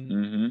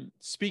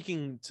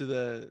 Speaking to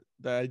the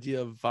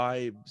idea of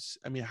vibes,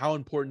 I mean, how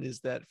important is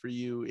that for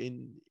you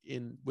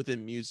in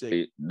within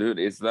music? Dude,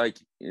 it's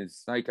like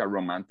a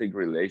romantic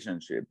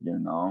relationship.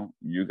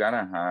 You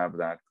gotta have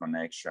that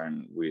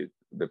connection with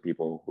the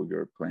people who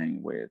you're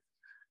playing with,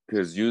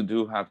 because you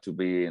do have to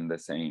be in the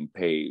same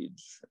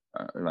page.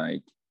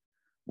 Like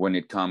when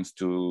it comes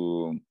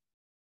to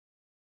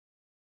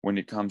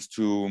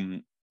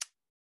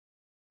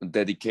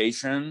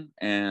dedication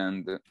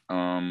and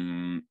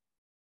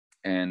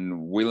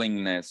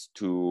willingness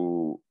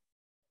to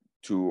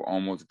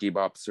almost give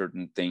up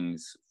certain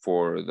things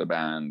for the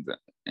band,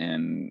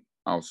 and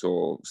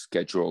also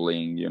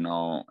scheduling,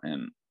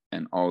 and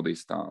and all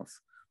this stuff.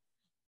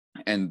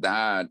 And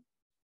that,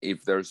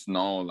 if there's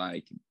no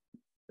like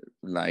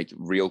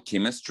real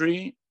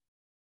chemistry,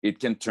 it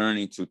can turn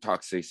into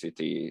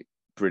toxicity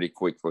pretty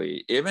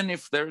quickly. Even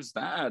if there's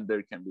that,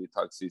 there can be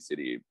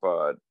toxicity,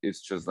 but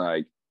it's just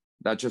like,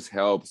 that just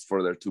helps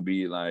for there to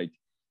be like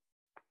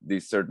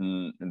this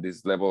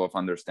level of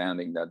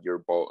understanding that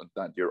you're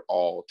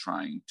all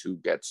trying to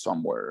get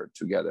somewhere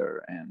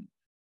together.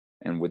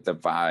 And with the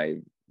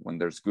vibe, when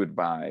there's good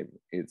vibe,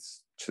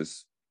 it's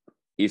just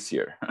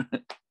easier.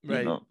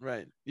 Right, know?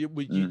 right. You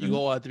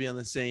all have to be on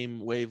the same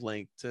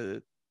wavelength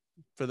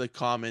for the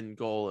common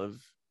goal of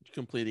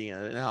completing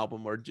an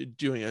album or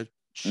doing a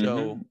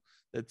show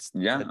that's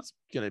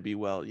gonna be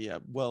well.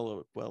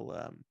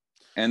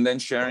 And then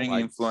sharing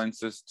liked.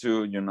 influences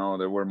too.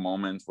 There were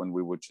moments when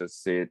we would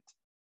just sit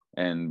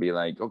and be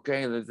like,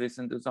 okay, let's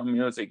listen to some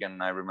music.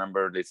 And I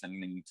remember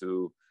listening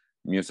to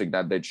music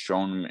that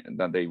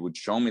they would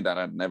show me that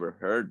I'd never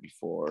heard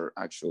before,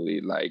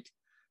 actually. Like,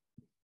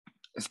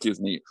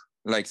 excuse me,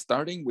 like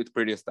starting with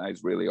Prettiest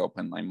really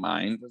opened my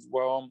mind as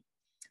well,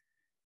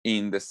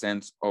 in the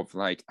sense of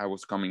like, I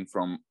was coming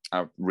from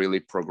a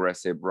really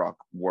progressive rock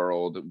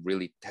world,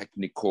 really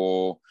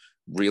technical,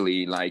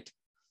 really like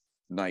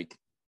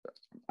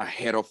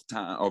ahead of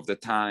the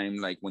time.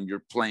 Like when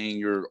you're playing,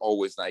 you're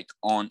always like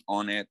on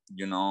it,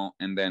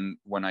 and then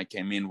when I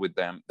came in with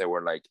them, they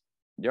were like,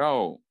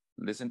 yo,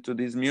 listen to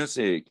this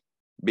music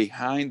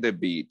behind the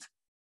beat,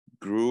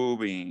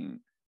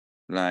 grooving,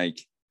 like,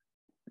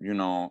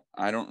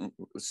 I don't,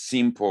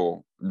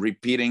 simple,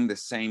 repeating the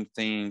same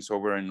things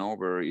over and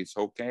over, it's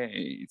okay,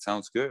 it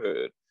sounds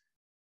good.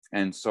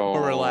 And so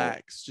more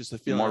relaxed, just a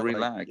feeling more of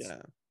relaxed. Like,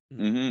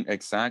 yeah.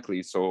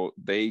 Exactly. So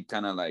they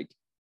kind of like,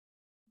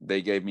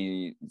 they gave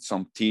me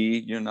some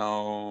tea,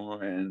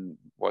 and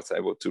was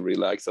able to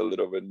relax a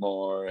little bit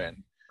more.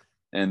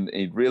 And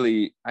it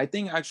really, I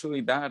think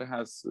actually that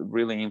has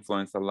really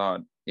influenced a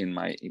lot in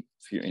like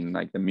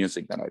the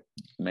music that I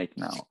make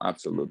now.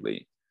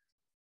 Absolutely.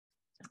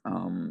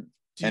 And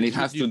it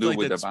has to do like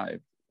with the vibe.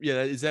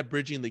 Yeah. Is that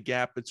bridging the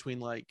gap between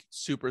like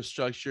super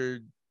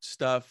structured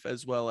stuff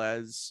as well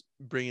as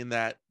bringing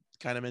that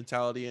kind of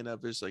mentality in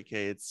of just like,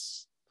 hey,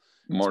 it's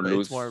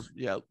loose. It's more,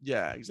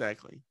 yeah,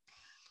 exactly.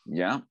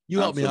 Yeah, you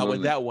help me out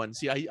with that one.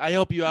 See, I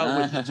help you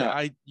out with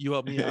you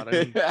help me out. I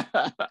mean,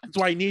 that's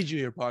why I need you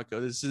here, Paco.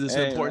 This is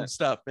important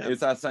stuff, man.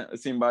 It's a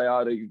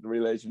symbiotic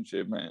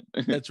relationship, man.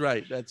 That's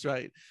right.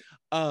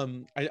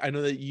 I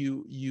know that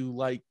you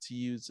like to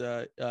use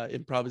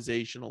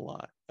improvisation a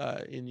lot,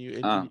 and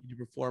you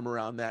perform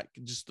around that.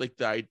 Just like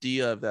the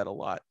idea of that a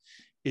lot.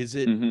 Is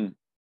it?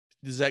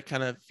 Does that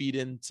kind of feed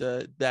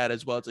into that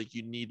as well? It's like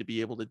you need to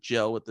be able to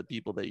gel with the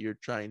people that you're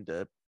trying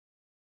to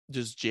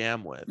just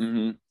jam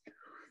with.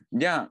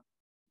 Yeah,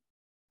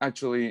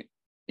 actually,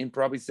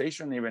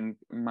 improvisation, even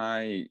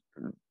my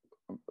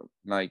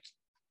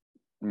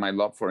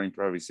love for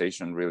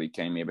improvisation really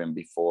came even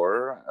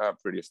before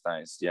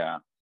Prettiest. Yeah,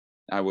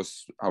 I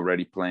was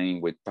already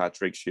playing with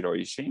Patrick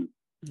Shiroishi.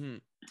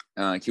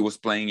 He was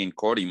playing in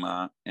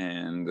Korima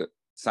and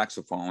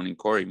saxophone in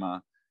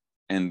Korima,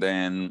 and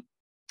then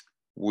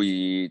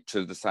we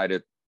just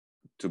decided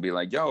to be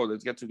like, yo,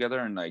 let's get together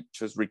and like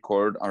just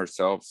record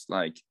ourselves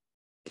like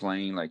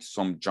playing like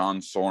some John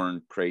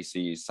Zorn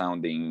crazy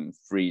sounding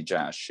free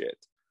jazz shit.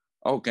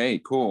 Okay,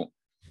 cool.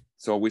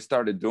 So we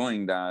started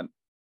doing that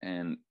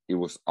and it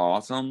was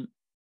awesome.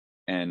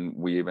 And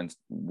we even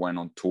went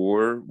on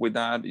tour with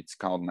that. It's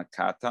called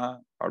Nakata,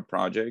 our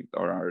project,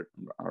 or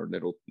our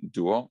little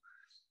duo.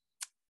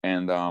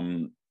 And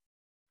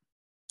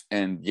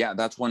yeah,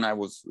 that's when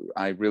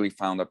I really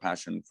found a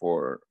passion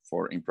for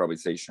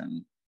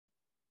improvisation.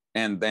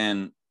 And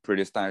then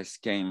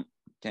Prettiest came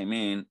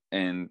in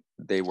and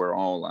they were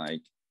all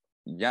like,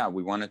 yeah,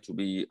 we wanted to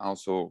be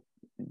also,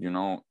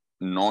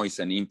 noise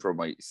and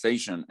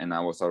improvisation. And I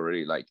was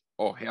already like,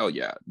 oh, hell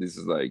yeah. This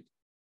is like,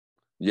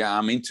 yeah,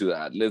 I'm into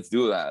that. Let's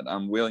do that.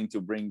 I'm willing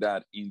to bring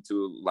that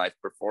into live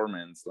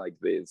performance like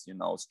this,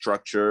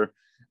 structure,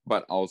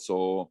 but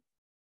also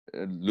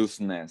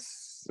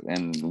looseness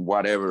and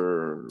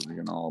whatever,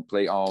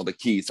 play all the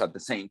keys at the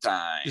same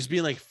time. Just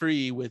being like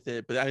free with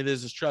it. But I mean,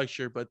 there's a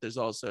structure, but there's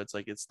also, it's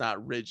like, it's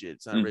not rigid.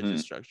 It's not a rigid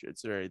structure.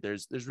 It's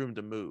there's room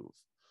to move.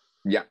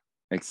 Yeah,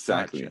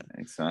 exactly. Gotcha.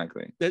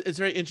 Exactly. It's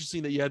very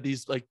interesting that you have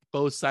these like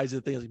both sides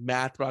of the thing. Like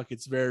math rock,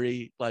 it's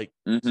very like,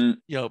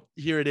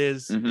 here it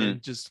is,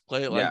 and just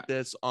play it like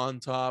this on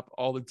top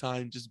all the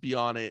time. Just be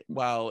on it.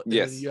 Wow. And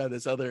then you have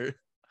this other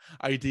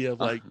idea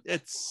of like,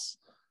 it's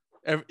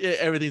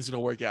everything's gonna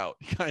work out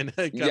kind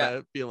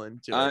of feeling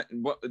to it.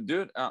 Well,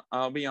 dude,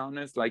 I'll be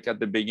honest, like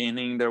at the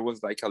beginning there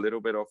was like a little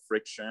bit of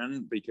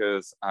friction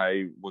because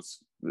I was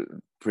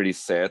pretty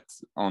set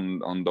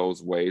on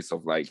those ways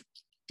of like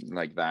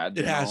that.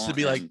 It has to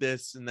be like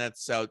this, and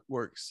that's how it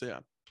works. Yeah.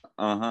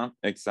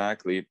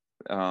 Exactly.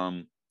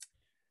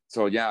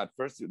 So yeah, at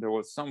first there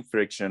was some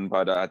friction,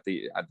 but at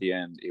the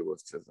end it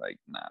was just like,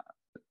 nah,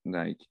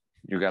 like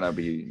you gotta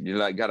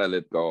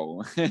let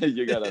go.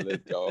 You gotta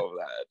let go of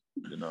that,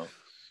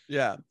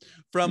 Yeah.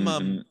 From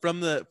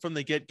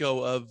the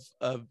get-go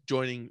of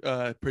joining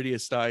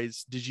Prettiest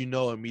Eyes, did you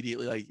know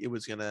immediately like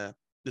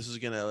this was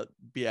gonna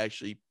be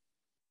actually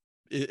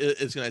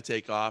it's gonna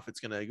take off, it's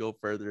gonna go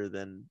further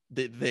than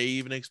they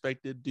even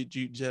expected? Did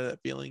you have that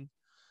feeling?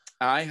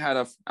 I had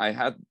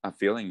a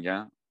feeling,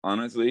 yeah.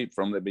 Honestly,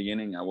 from the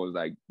beginning, I was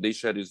like, this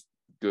shit is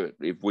good.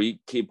 If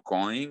we keep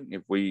going,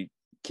 if we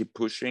keep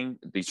pushing,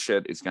 this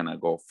shit is gonna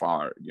go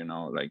far. You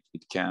know, like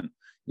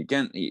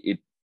it.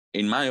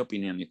 In my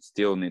opinion, it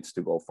still needs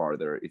to go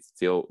farther. It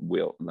still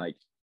will, like,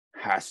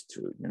 has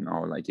to. You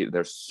know, like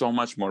there's so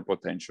much more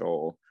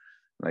potential.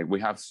 Like we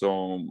have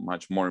so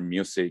much more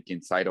music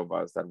inside of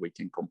us that we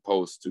can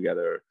compose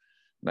together.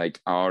 Like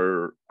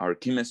our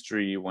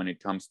chemistry when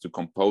it comes to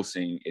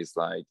composing is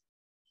like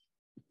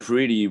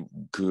pretty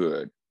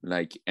good.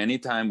 Like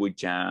anytime we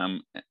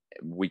jam,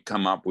 we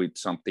come up with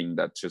something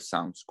that just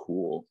sounds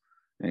cool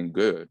and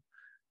good.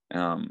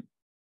 Um,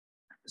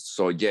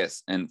 so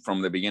yes, and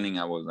from the beginning,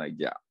 I was like,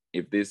 yeah,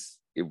 if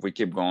we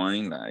keep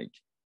going, like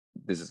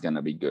this is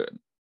gonna be good.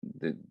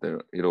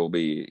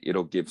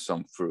 It'll give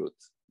some fruit,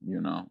 you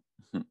know.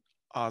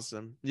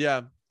 Awesome.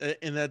 Yeah.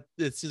 And that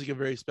it seems like a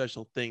very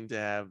special thing to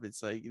have.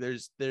 It's like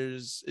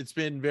it's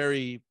been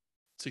very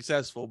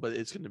successful, but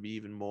it's going to be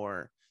even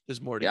more. There's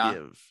more to Yeah,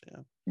 give.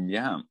 Yeah.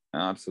 yeah,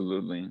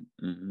 absolutely.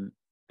 And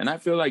I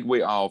feel like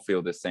we all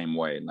feel the same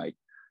way. Like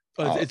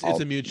Oh, it's a all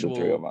the three of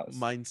mutual us.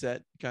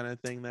 mindset kind of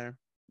thing there.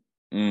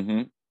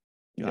 Yeah.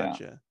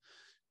 Gotcha.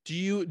 Do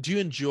you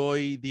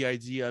enjoy the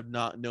idea of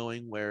not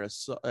knowing where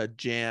a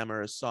jam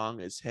or a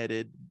song is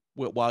headed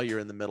while you're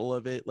in the middle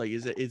of it? Like,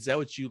 is that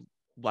what you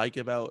like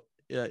about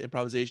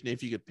improvisation?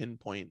 If you could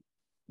pinpoint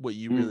what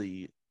you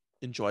really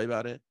enjoy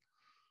about it.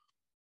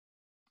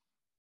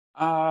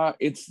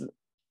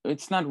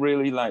 It's not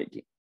really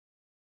like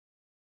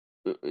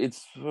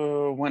it's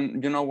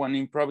when, you know, when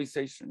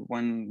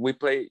we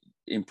play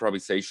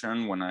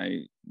improvisation, when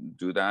I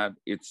do that,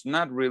 it's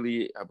not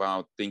really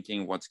about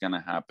thinking what's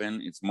gonna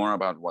happen. It's more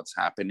about what's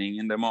happening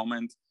in the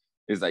moment.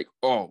 It's like,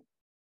 oh,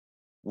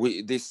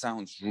 this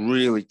sounds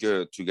really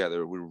good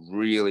together. We're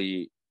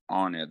really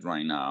on it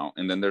right now.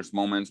 And then there's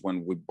moments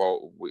when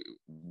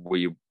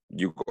we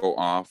you go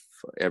off,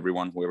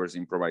 everyone, whoever's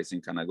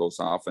improvising, kind of goes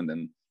off, and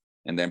then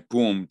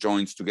boom,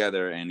 joins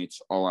together, and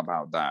it's all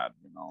about that.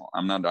 You know,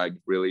 I'm not like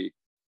really.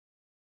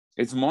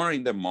 It's more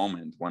in the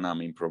moment when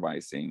I'm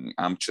improvising.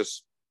 I'm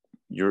just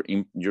you're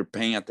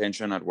paying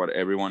attention at what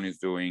everyone is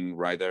doing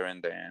right there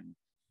and then.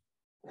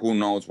 Who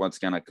knows what's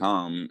gonna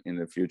come in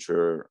the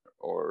future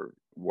or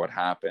what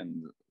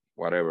happened,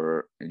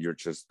 whatever. You're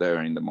just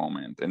there in the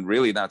moment, and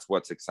really, that's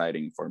what's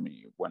exciting for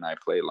me when I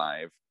play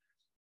live,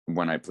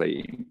 when I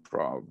play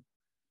improv.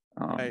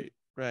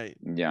 Right.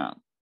 Yeah.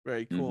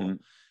 Very cool.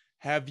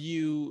 Have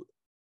you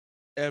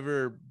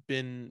ever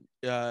been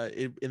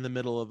in the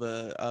middle of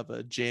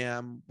a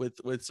jam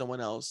with someone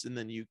else, and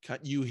then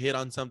you hit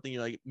on something,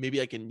 you're like, maybe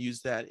I can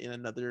use that in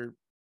another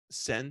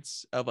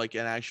sense of like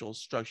an actual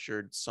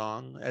structured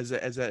song? As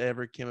that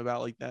ever came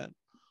about like that?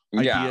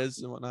 Yeah. Ideas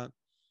and whatnot.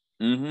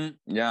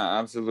 Yeah,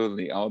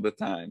 absolutely, all the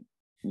time.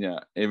 Yeah,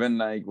 even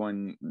like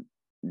when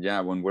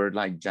we're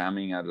like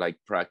jamming at like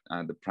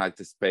the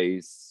practice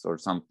space or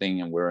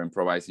something, and we're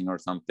improvising or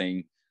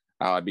something,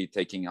 I'll be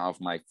taking off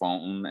my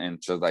phone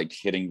and just like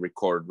hitting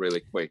record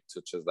really quick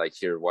to just like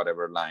hear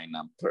whatever line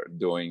I'm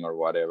doing or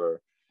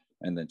whatever,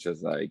 and then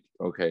just like,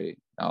 okay,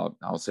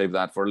 I'll save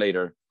that for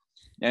later.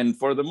 And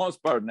for the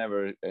most part,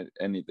 never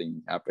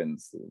anything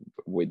happens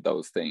with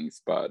those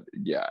things, but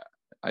yeah,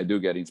 I do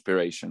get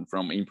inspiration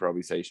from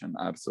improvisation.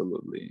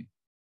 Absolutely.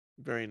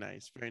 Very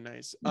nice. Very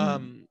nice.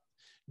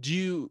 Do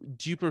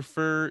you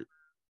prefer,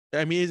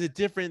 I mean, is it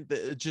different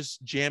that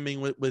just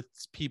jamming with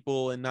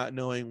people and not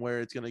knowing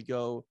where it's gonna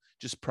go,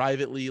 just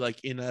privately, like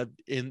in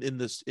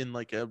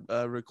like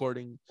a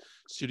recording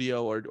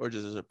studio, or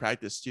just as a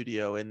practice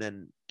studio, and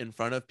then in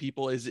front of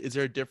people? Is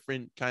there a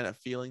different kind of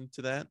feeling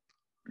to that?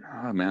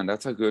 Oh man,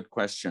 that's a good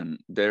question.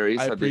 There I is a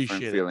different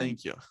appreciate it. feeling.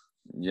 Thank you.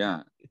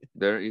 Yeah,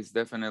 there is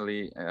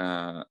definitely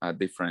a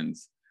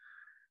difference.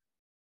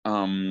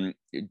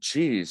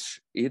 Geez,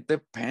 it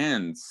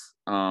depends.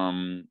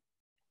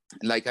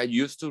 Like I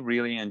used to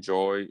really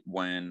enjoy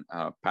when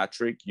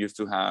Patrick used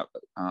to have,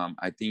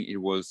 I think it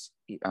was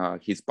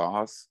his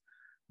boss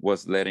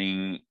was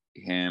letting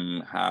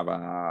him have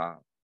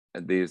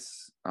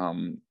this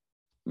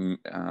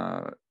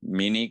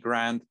mini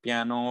grand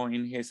piano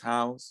in his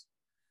house,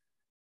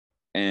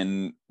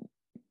 and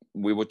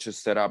we would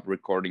just set up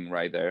recording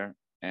right there,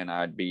 and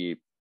I'd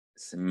be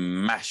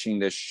smashing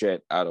the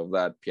shit out of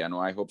that piano.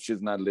 I hope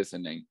she's not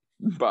listening,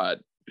 but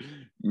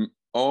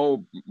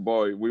oh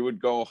boy, we would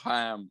go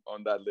ham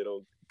on that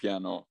little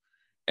piano,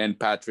 and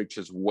Patrick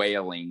just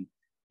wailing.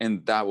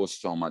 And that was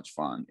so much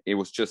fun. It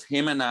was just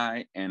him and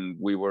I, and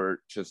we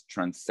were just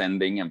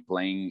transcending and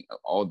playing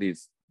all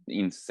this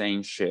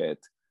insane shit.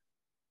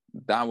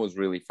 That was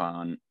really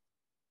fun.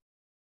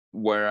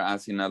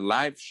 Whereas in a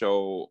live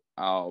show,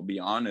 I'll be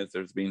honest,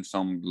 there's been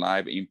some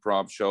live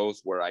improv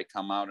shows where I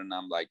come out and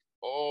I'm like,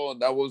 oh,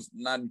 that was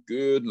not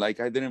good. Like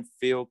I didn't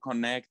feel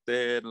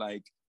connected.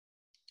 Like,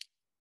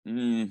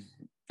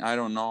 I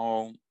don't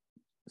know.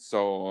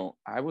 So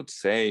I would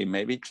say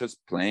maybe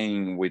just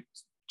playing with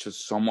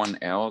just someone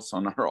else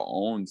on our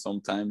own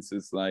sometimes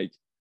is like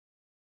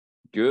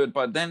good.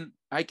 But then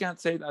I can't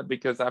say that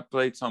because I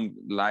played some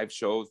live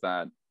shows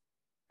that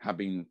have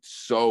been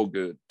so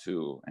good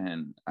too.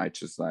 And I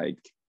just like,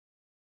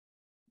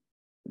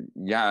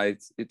 yeah,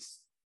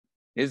 it's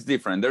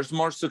different. There's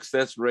more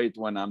success rate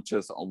when I'm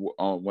just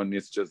when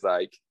it's just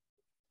like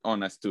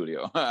on a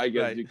studio, I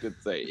guess Right. you could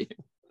say.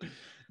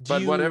 Do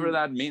But you, whatever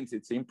that means,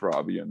 it's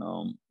improv, you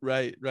know.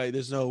 right, right.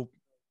 There's no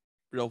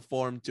real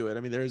form to it. I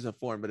mean, there is a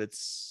form, but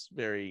it's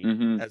very,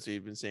 as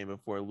we've been saying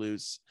before,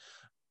 loose.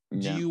 Do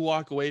Yeah. you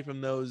walk away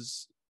from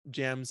those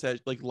jam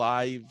sessions, like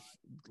live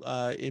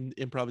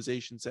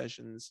improvisation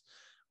sessions,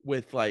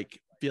 with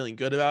like feeling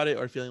good about it,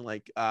 or feeling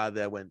like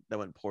that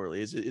went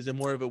poorly? Is it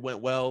more of it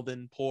went well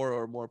than poor,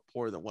 or more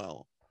poor than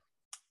well?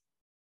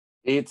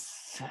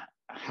 It's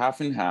half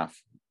and half.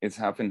 It's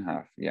half and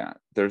half. Yeah.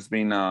 There's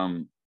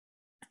been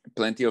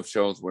plenty of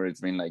shows where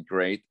it's been like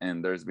great,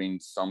 and there's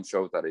been some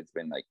shows that it's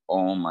been like,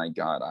 oh my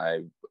god, I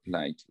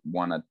like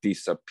want to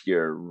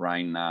disappear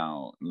right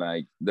now.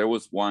 Like there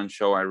was one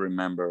show I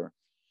remember,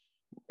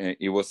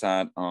 it was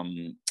at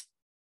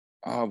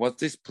what's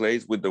this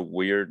place with the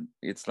weird,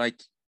 it's like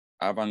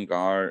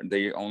avant-garde,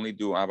 they only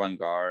do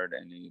avant-garde,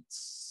 and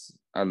it's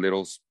a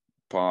little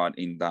spot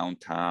in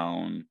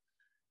downtown.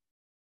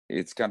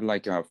 It's got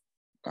like a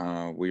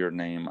weird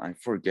name, I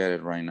forget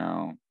it right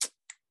now.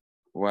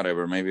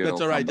 Whatever, maybe That's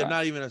it'll all come right. They're back.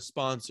 not even a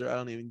sponsor. I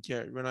don't even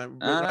care. We're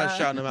not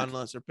shouting them out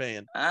unless they're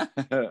paying.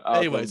 Awesome,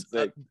 Anyways,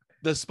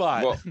 the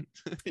spot. well,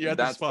 You're at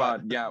the that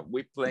spot. yeah,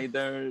 we played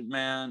there,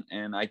 man,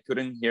 and I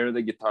couldn't hear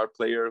the guitar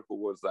player who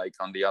was like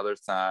on the other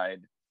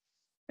side,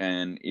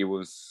 and it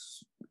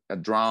was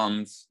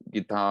drums,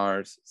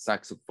 guitars,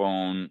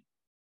 saxophone,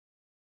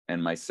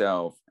 and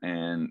myself.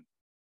 And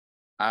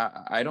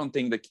I don't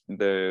think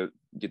the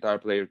guitar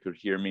player could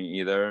hear me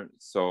either.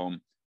 So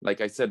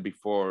like I said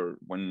before,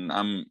 when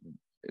I'm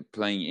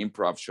playing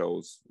improv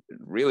shows,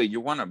 really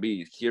you want to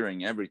be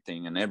hearing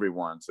everything and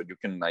everyone so you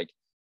can like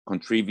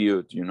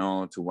contribute, you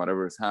know, to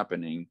whatever is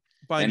happening.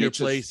 Find And your it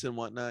just, place and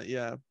whatnot.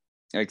 Yeah.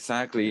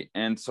 exactly.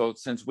 And so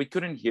since we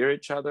couldn't hear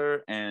each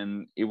other,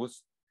 and it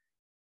was,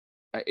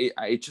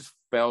 it just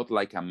felt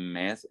like a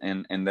mess.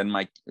 And then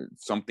my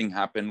something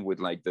happened with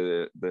like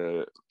the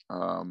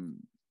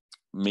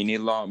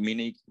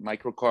mini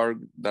micro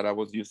card that I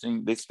was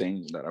using, this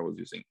thing that I was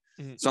using.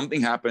 Something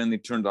happened,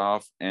 it turned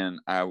off, and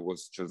I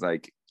was just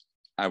like,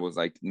 I was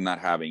like not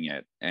having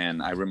it.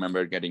 And I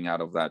remember getting out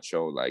of that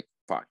show like,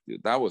 fuck,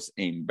 dude, that was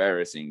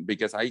embarrassing,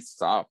 because I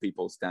saw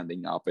people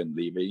standing up and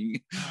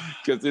leaving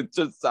because it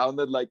just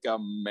sounded like a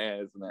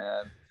mess,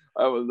 man.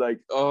 I was like,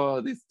 oh,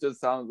 this just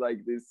sounds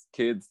like these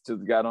kids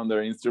just got on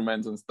their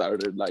instruments and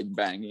started like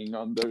banging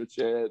on their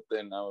shit.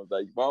 And I was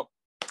like, well,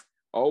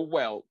 oh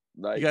well.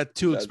 Like, you got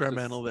too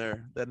experimental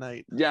there that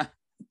night. Yeah,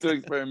 too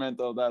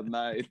experimental that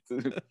night.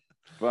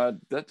 But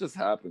that just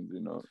happens,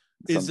 you know.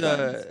 Is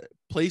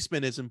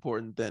placement is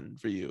important then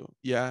for you?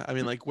 Yeah, I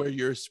mean, like where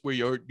you're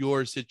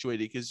situated,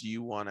 because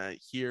you want to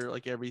hear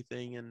like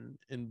everything and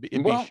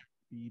well,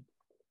 be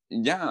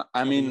yeah,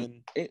 I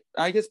mean,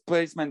 I guess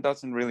placement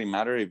doesn't really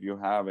matter if you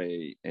have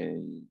a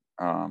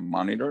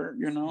monitor,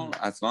 you know.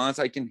 As long as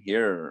I can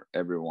hear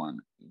everyone,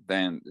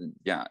 then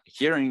yeah,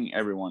 hearing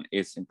everyone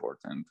is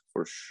important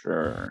for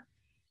sure.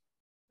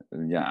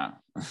 Yeah.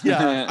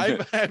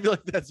 I feel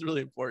like that's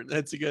really important.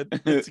 That's a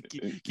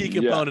key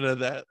component of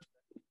that.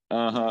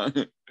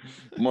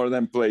 More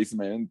than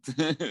placement.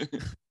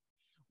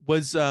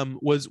 Was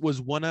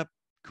One Up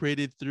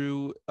created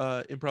through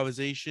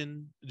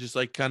improvisation, just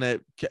like kind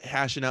of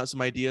hashing out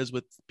some ideas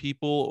with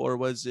people, or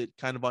was it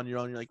kind of on your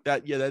own? You're like,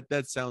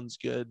 that sounds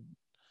good,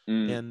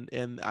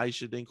 and I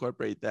should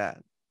incorporate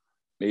that.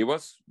 It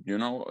was, you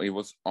know, it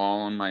was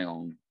all on my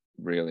own,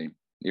 really.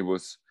 It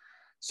was,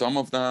 some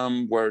of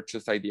them were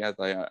just ideas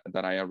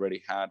that I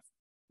already had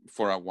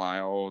for a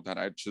while, that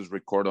I just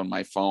record on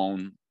my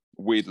phone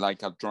with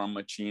like a drum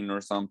machine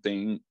or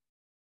something.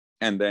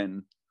 And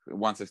then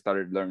once I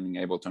started learning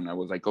Ableton, I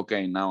was like,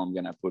 okay, now I'm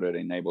gonna put it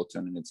in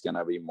Ableton and it's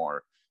gonna be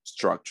more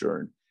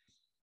structured.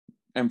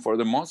 And for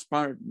the most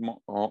part,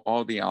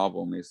 all the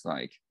album is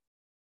like,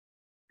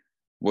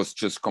 was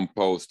just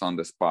composed on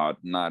the spot,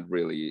 not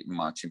really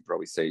much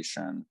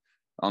improvisation,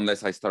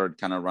 unless I started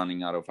kind of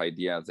running out of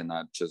ideas, and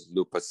I just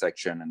loop a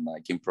section and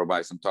like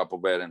improvise on top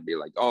of it and be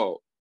like,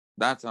 oh,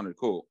 that sounded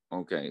cool.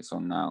 Okay, so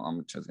now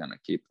I'm just gonna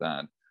keep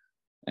that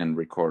and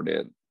record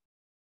it.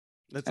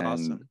 That's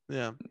awesome.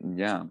 Yeah.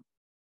 Yeah.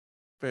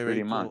 Very, very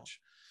pretty cool. much.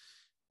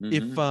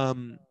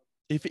 Mm-hmm.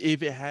 If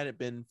it hadn't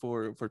been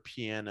for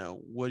piano,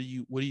 what do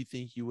you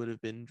think you would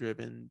have been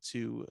driven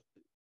to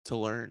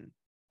learn?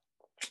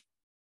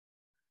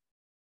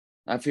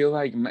 I feel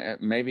like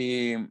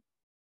maybe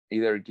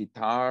either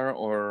guitar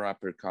or a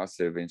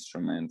percussive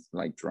instrument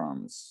like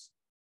drums.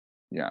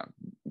 Yeah,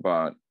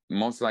 but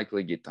most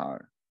likely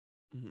guitar.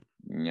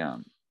 Yeah.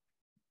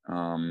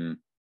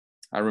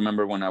 I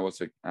remember when I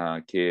was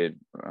a kid,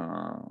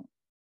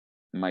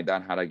 my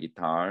dad had a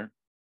guitar,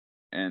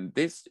 and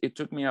it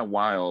took me a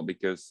while,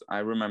 because I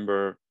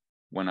remember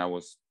when I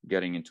was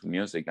getting into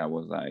music, I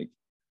was like,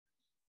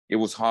 it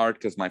was hard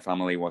because my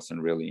family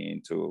wasn't really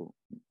into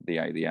the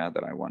idea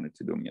that I wanted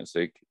to do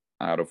music.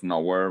 Out of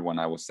nowhere, when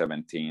I was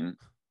 17,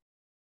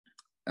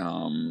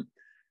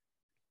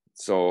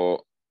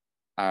 so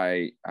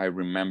I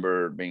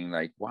remember being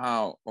like,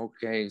 wow,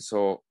 okay,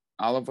 so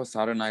all of a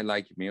sudden I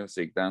like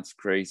music. That's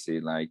crazy.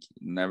 Like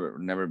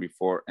never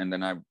before. And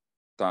then I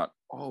thought,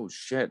 oh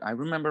shit, I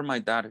remember my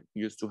dad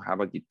used to have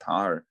a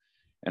guitar,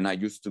 and I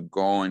used to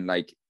go and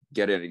like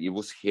get it. It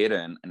was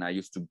hidden, and I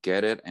used to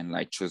get it and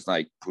like just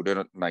like put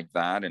it like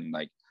that, and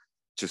like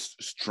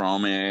just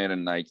strum it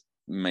and like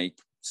make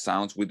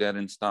sounds with it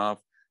and stuff.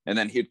 And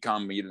then he'd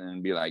come in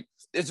and be like,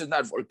 this is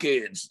not for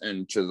kids,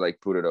 and just like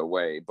put it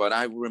away. But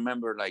I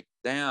remember like,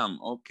 damn,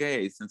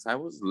 okay, since I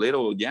was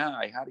little, yeah,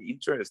 I had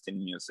interest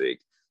in music.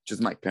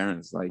 Just my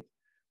parents like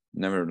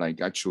never like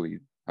actually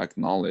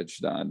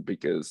acknowledged that,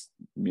 because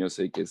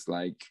music is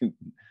like,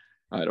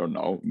 I don't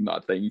know,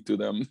 nothing to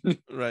them.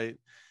 Right.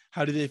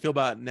 How do they feel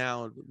about it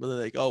now? Were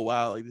they like, oh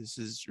wow, like this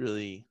is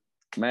really...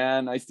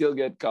 Man, I still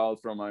get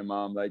calls from my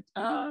mom like,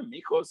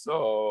 mijo,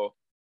 so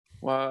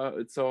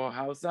what, so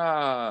how's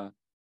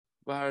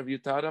but have you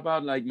thought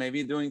about like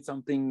maybe doing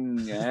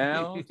something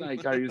else?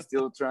 Like, are you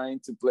still trying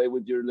to play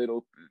with your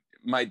little...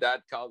 My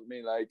dad called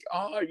me like,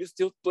 oh, are you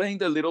still playing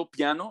the little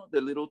piano,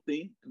 the little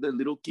thing, the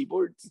little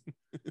keyboards?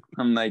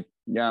 I'm like,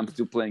 yeah, I'm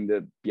still playing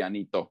the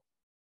pianito,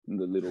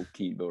 the little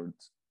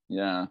keyboards.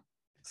 Yeah,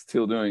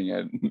 still doing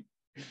it.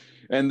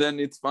 And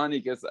then it's funny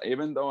because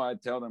even though I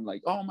tell them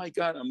like, oh my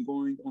God, I'm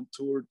going on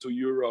tour to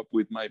Europe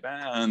with my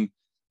band,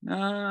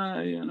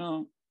 you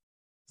know,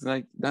 it's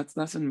like, that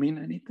doesn't mean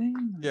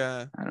anything.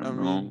 Yeah, I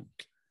don't know.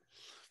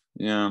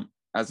 Yeah,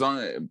 as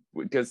long,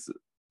 because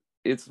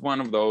it's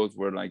one of those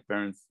where like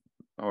parents,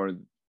 or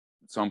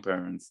some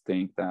parents,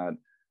 think that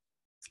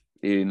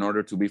in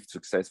order to be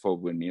successful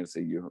with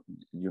music,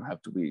 you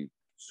have to be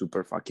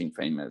super fucking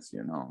famous,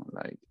 you know,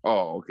 like,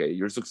 oh, okay,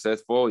 you're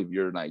successful if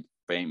you're like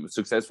famous.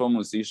 Successful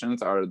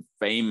musicians are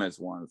famous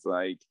ones,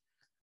 like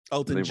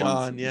Elton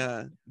John,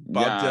 yeah,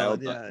 Bob yeah,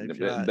 Dylan, yeah. The If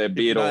you're not a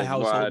Beatles,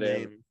 household whatever.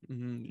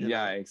 name, you're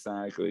Yeah, not.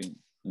 exactly.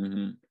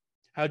 Mm-hmm.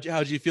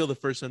 How'd you feel the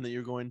first time that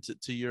you're going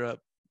to Europe?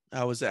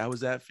 How was that? How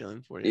was that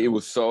feeling for It you?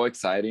 was so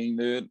exciting,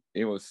 dude.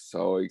 It was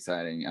so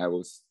exciting. I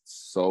was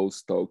so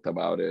stoked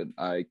about it.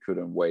 I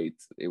couldn't wait.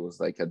 It was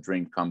like a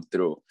dream come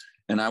true.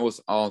 And I was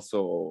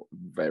also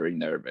very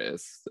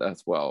nervous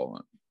as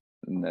well.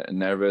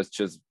 Nervous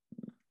just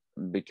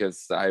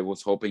because I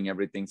was hoping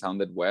everything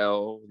sounded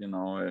well. You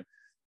know,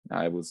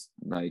 I was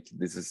like,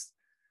 this is,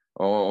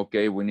 oh,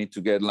 okay, we need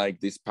to get like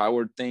these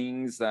power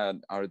things that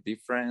are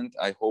different.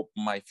 I hope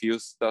my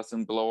fuse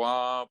doesn't blow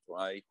up.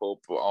 I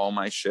hope all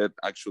my shit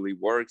actually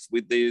works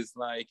with these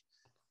like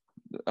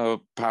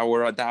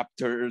power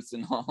adapters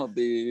and all of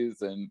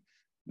these. And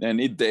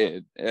it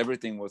did.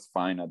 Everything was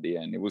fine at the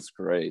end. It was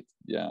great.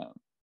 Yeah.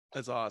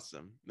 That's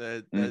awesome.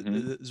 That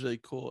Mm-hmm. is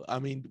really cool. I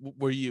mean,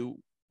 were you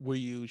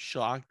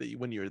shocked that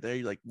when you were there,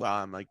 you're like,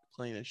 wow, I'm like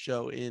playing a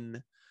show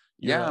in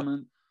Yeah, Europe?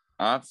 man.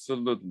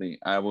 Absolutely.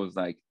 I was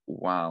like,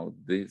 wow,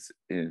 this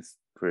is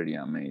pretty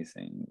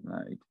amazing.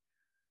 Like,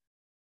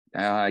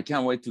 I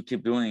can't wait to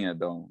keep doing it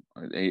though.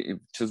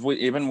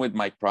 Even with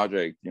my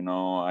project, you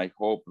know, I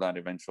hope that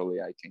eventually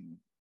I can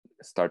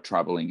start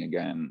traveling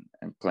again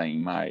and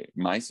playing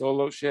my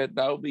solo shit.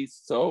 That would be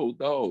so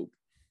dope.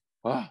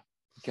 Oh,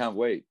 can't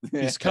wait.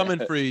 He's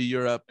coming for you,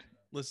 Europe.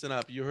 Listen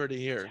up, you heard it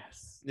here.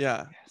 Yes.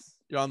 Yeah, Yes.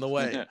 you're on the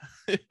way.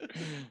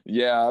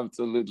 Yeah,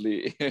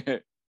 absolutely.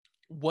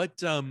 What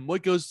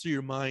goes through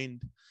your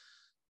mind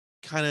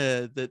kind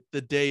of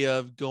the day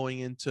of going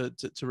into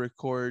to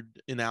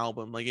record an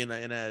album, like in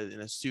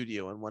a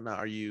studio and whatnot?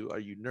 Are you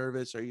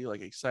nervous? Are you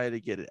like excited to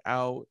get it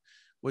out?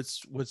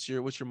 What's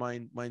your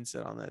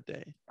mindset on that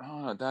day?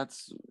 Oh,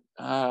 that's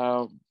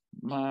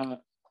my,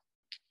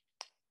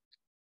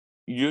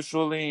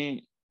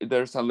 usually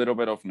there's a little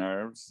bit of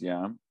nerves,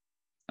 yeah.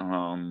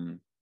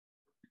 um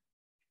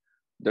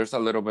there's a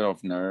little bit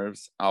of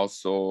nerves,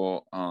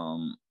 also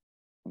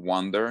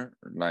wonder,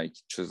 like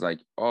just like,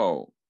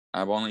 oh,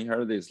 I've only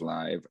heard this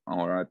live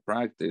or at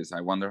practice. I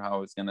wonder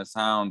how it's gonna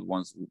sound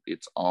once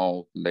it's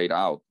all laid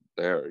out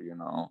there, you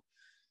know.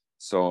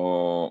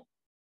 So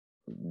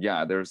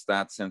yeah, there's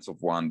that sense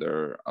of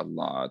wonder a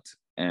lot.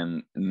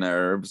 And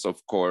nerves,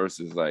 of course,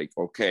 is like,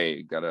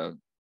 okay, gotta,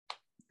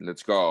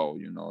 let's go,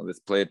 you know, let's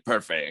play it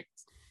perfect,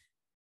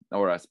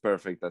 or as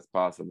perfect as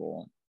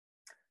possible.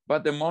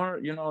 But the more,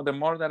 you know, the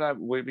more that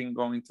we've been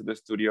going to the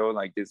studio,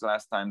 like this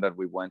last time that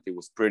we went, it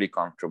was pretty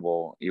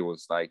comfortable. It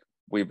was like,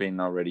 we've been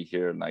already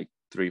here like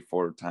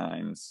 3-4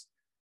 times,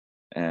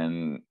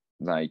 and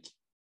like,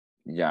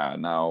 yeah,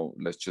 now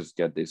let's just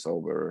get this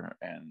over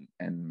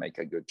and make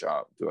a good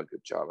job, do a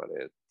good job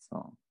at it.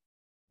 So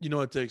You know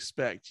what to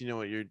expect. You know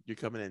what you're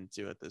coming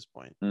into at this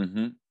point.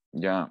 mm-hmm.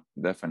 Yeah,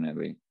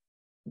 definitely.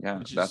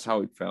 Yeah, that's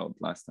how it felt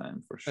last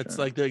time for sure. It's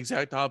like the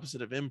exact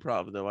opposite of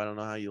improv, though. I don't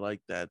know how you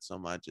like that so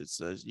much. It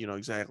says you know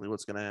exactly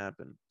what's gonna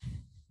happen.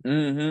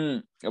 Mm-hmm.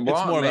 It's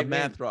Well, more of a maybe,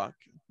 math rock.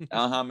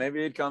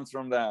 maybe it comes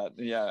from that.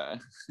 Yeah.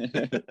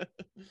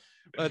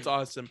 That's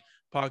awesome.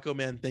 Paco,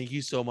 man, thank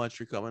you so much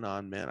for coming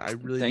on, man. I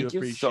really do Thank you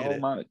appreciate so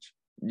it. much.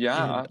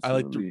 Yeah, And I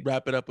like to absolutely.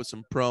 wrap it up with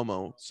some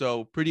promo.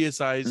 So Prettiest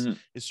Eyes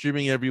is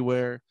streaming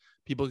everywhere.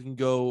 People can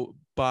go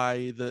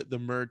buy the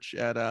merch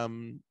at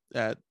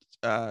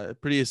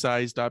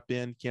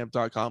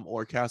prettiesteyes.bandcamp.com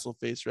or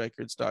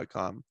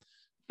castlefacerecords.com.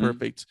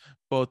 Perfect.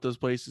 Both those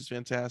places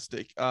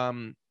fantastic.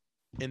 And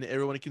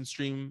everyone can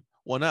stream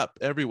one up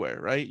everywhere,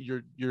 right?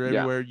 You're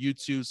everywhere,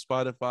 YouTube,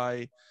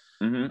 Spotify.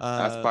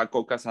 As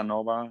Paco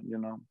Cassanova, you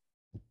know.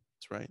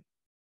 That's right.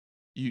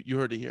 You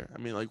heard it here. I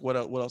mean, like what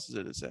else is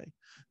there to say?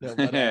 No,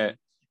 but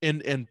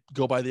and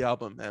go buy the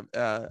album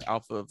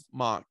Alpha of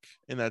Mock,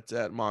 and that's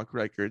at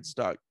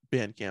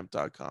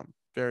mockrecords.bandcamp.com.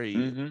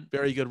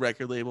 Very good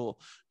record label,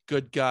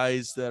 good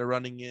guys that are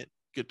running it,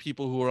 good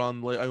people who are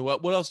on. I mean,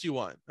 what else do you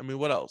want? I mean,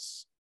 what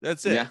else?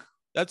 That's it. Yeah.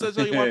 That's all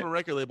you want from a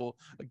record label.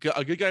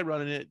 A good guy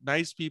running it,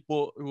 nice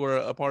people who are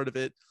a part of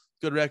it,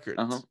 good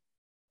records.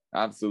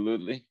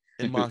 Absolutely.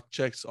 And Mock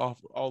checks off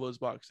all those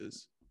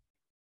boxes.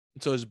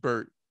 And so is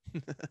Bert.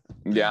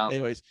 Yeah.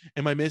 Anyways,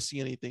 am I missing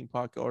anything,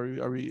 Paco?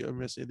 Are we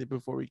missing anything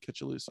before we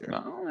catch you loose here?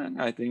 No, man,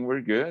 I think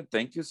we're good.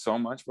 Thank you so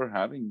much for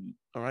having me.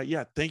 All right.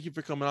 Yeah. Thank you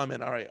for coming on,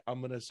 man. All right. I'm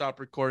going to stop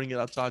recording it.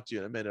 I'll talk to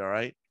you in a minute. All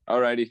right.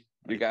 Alrighty.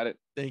 You got it.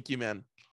 Thank you, man.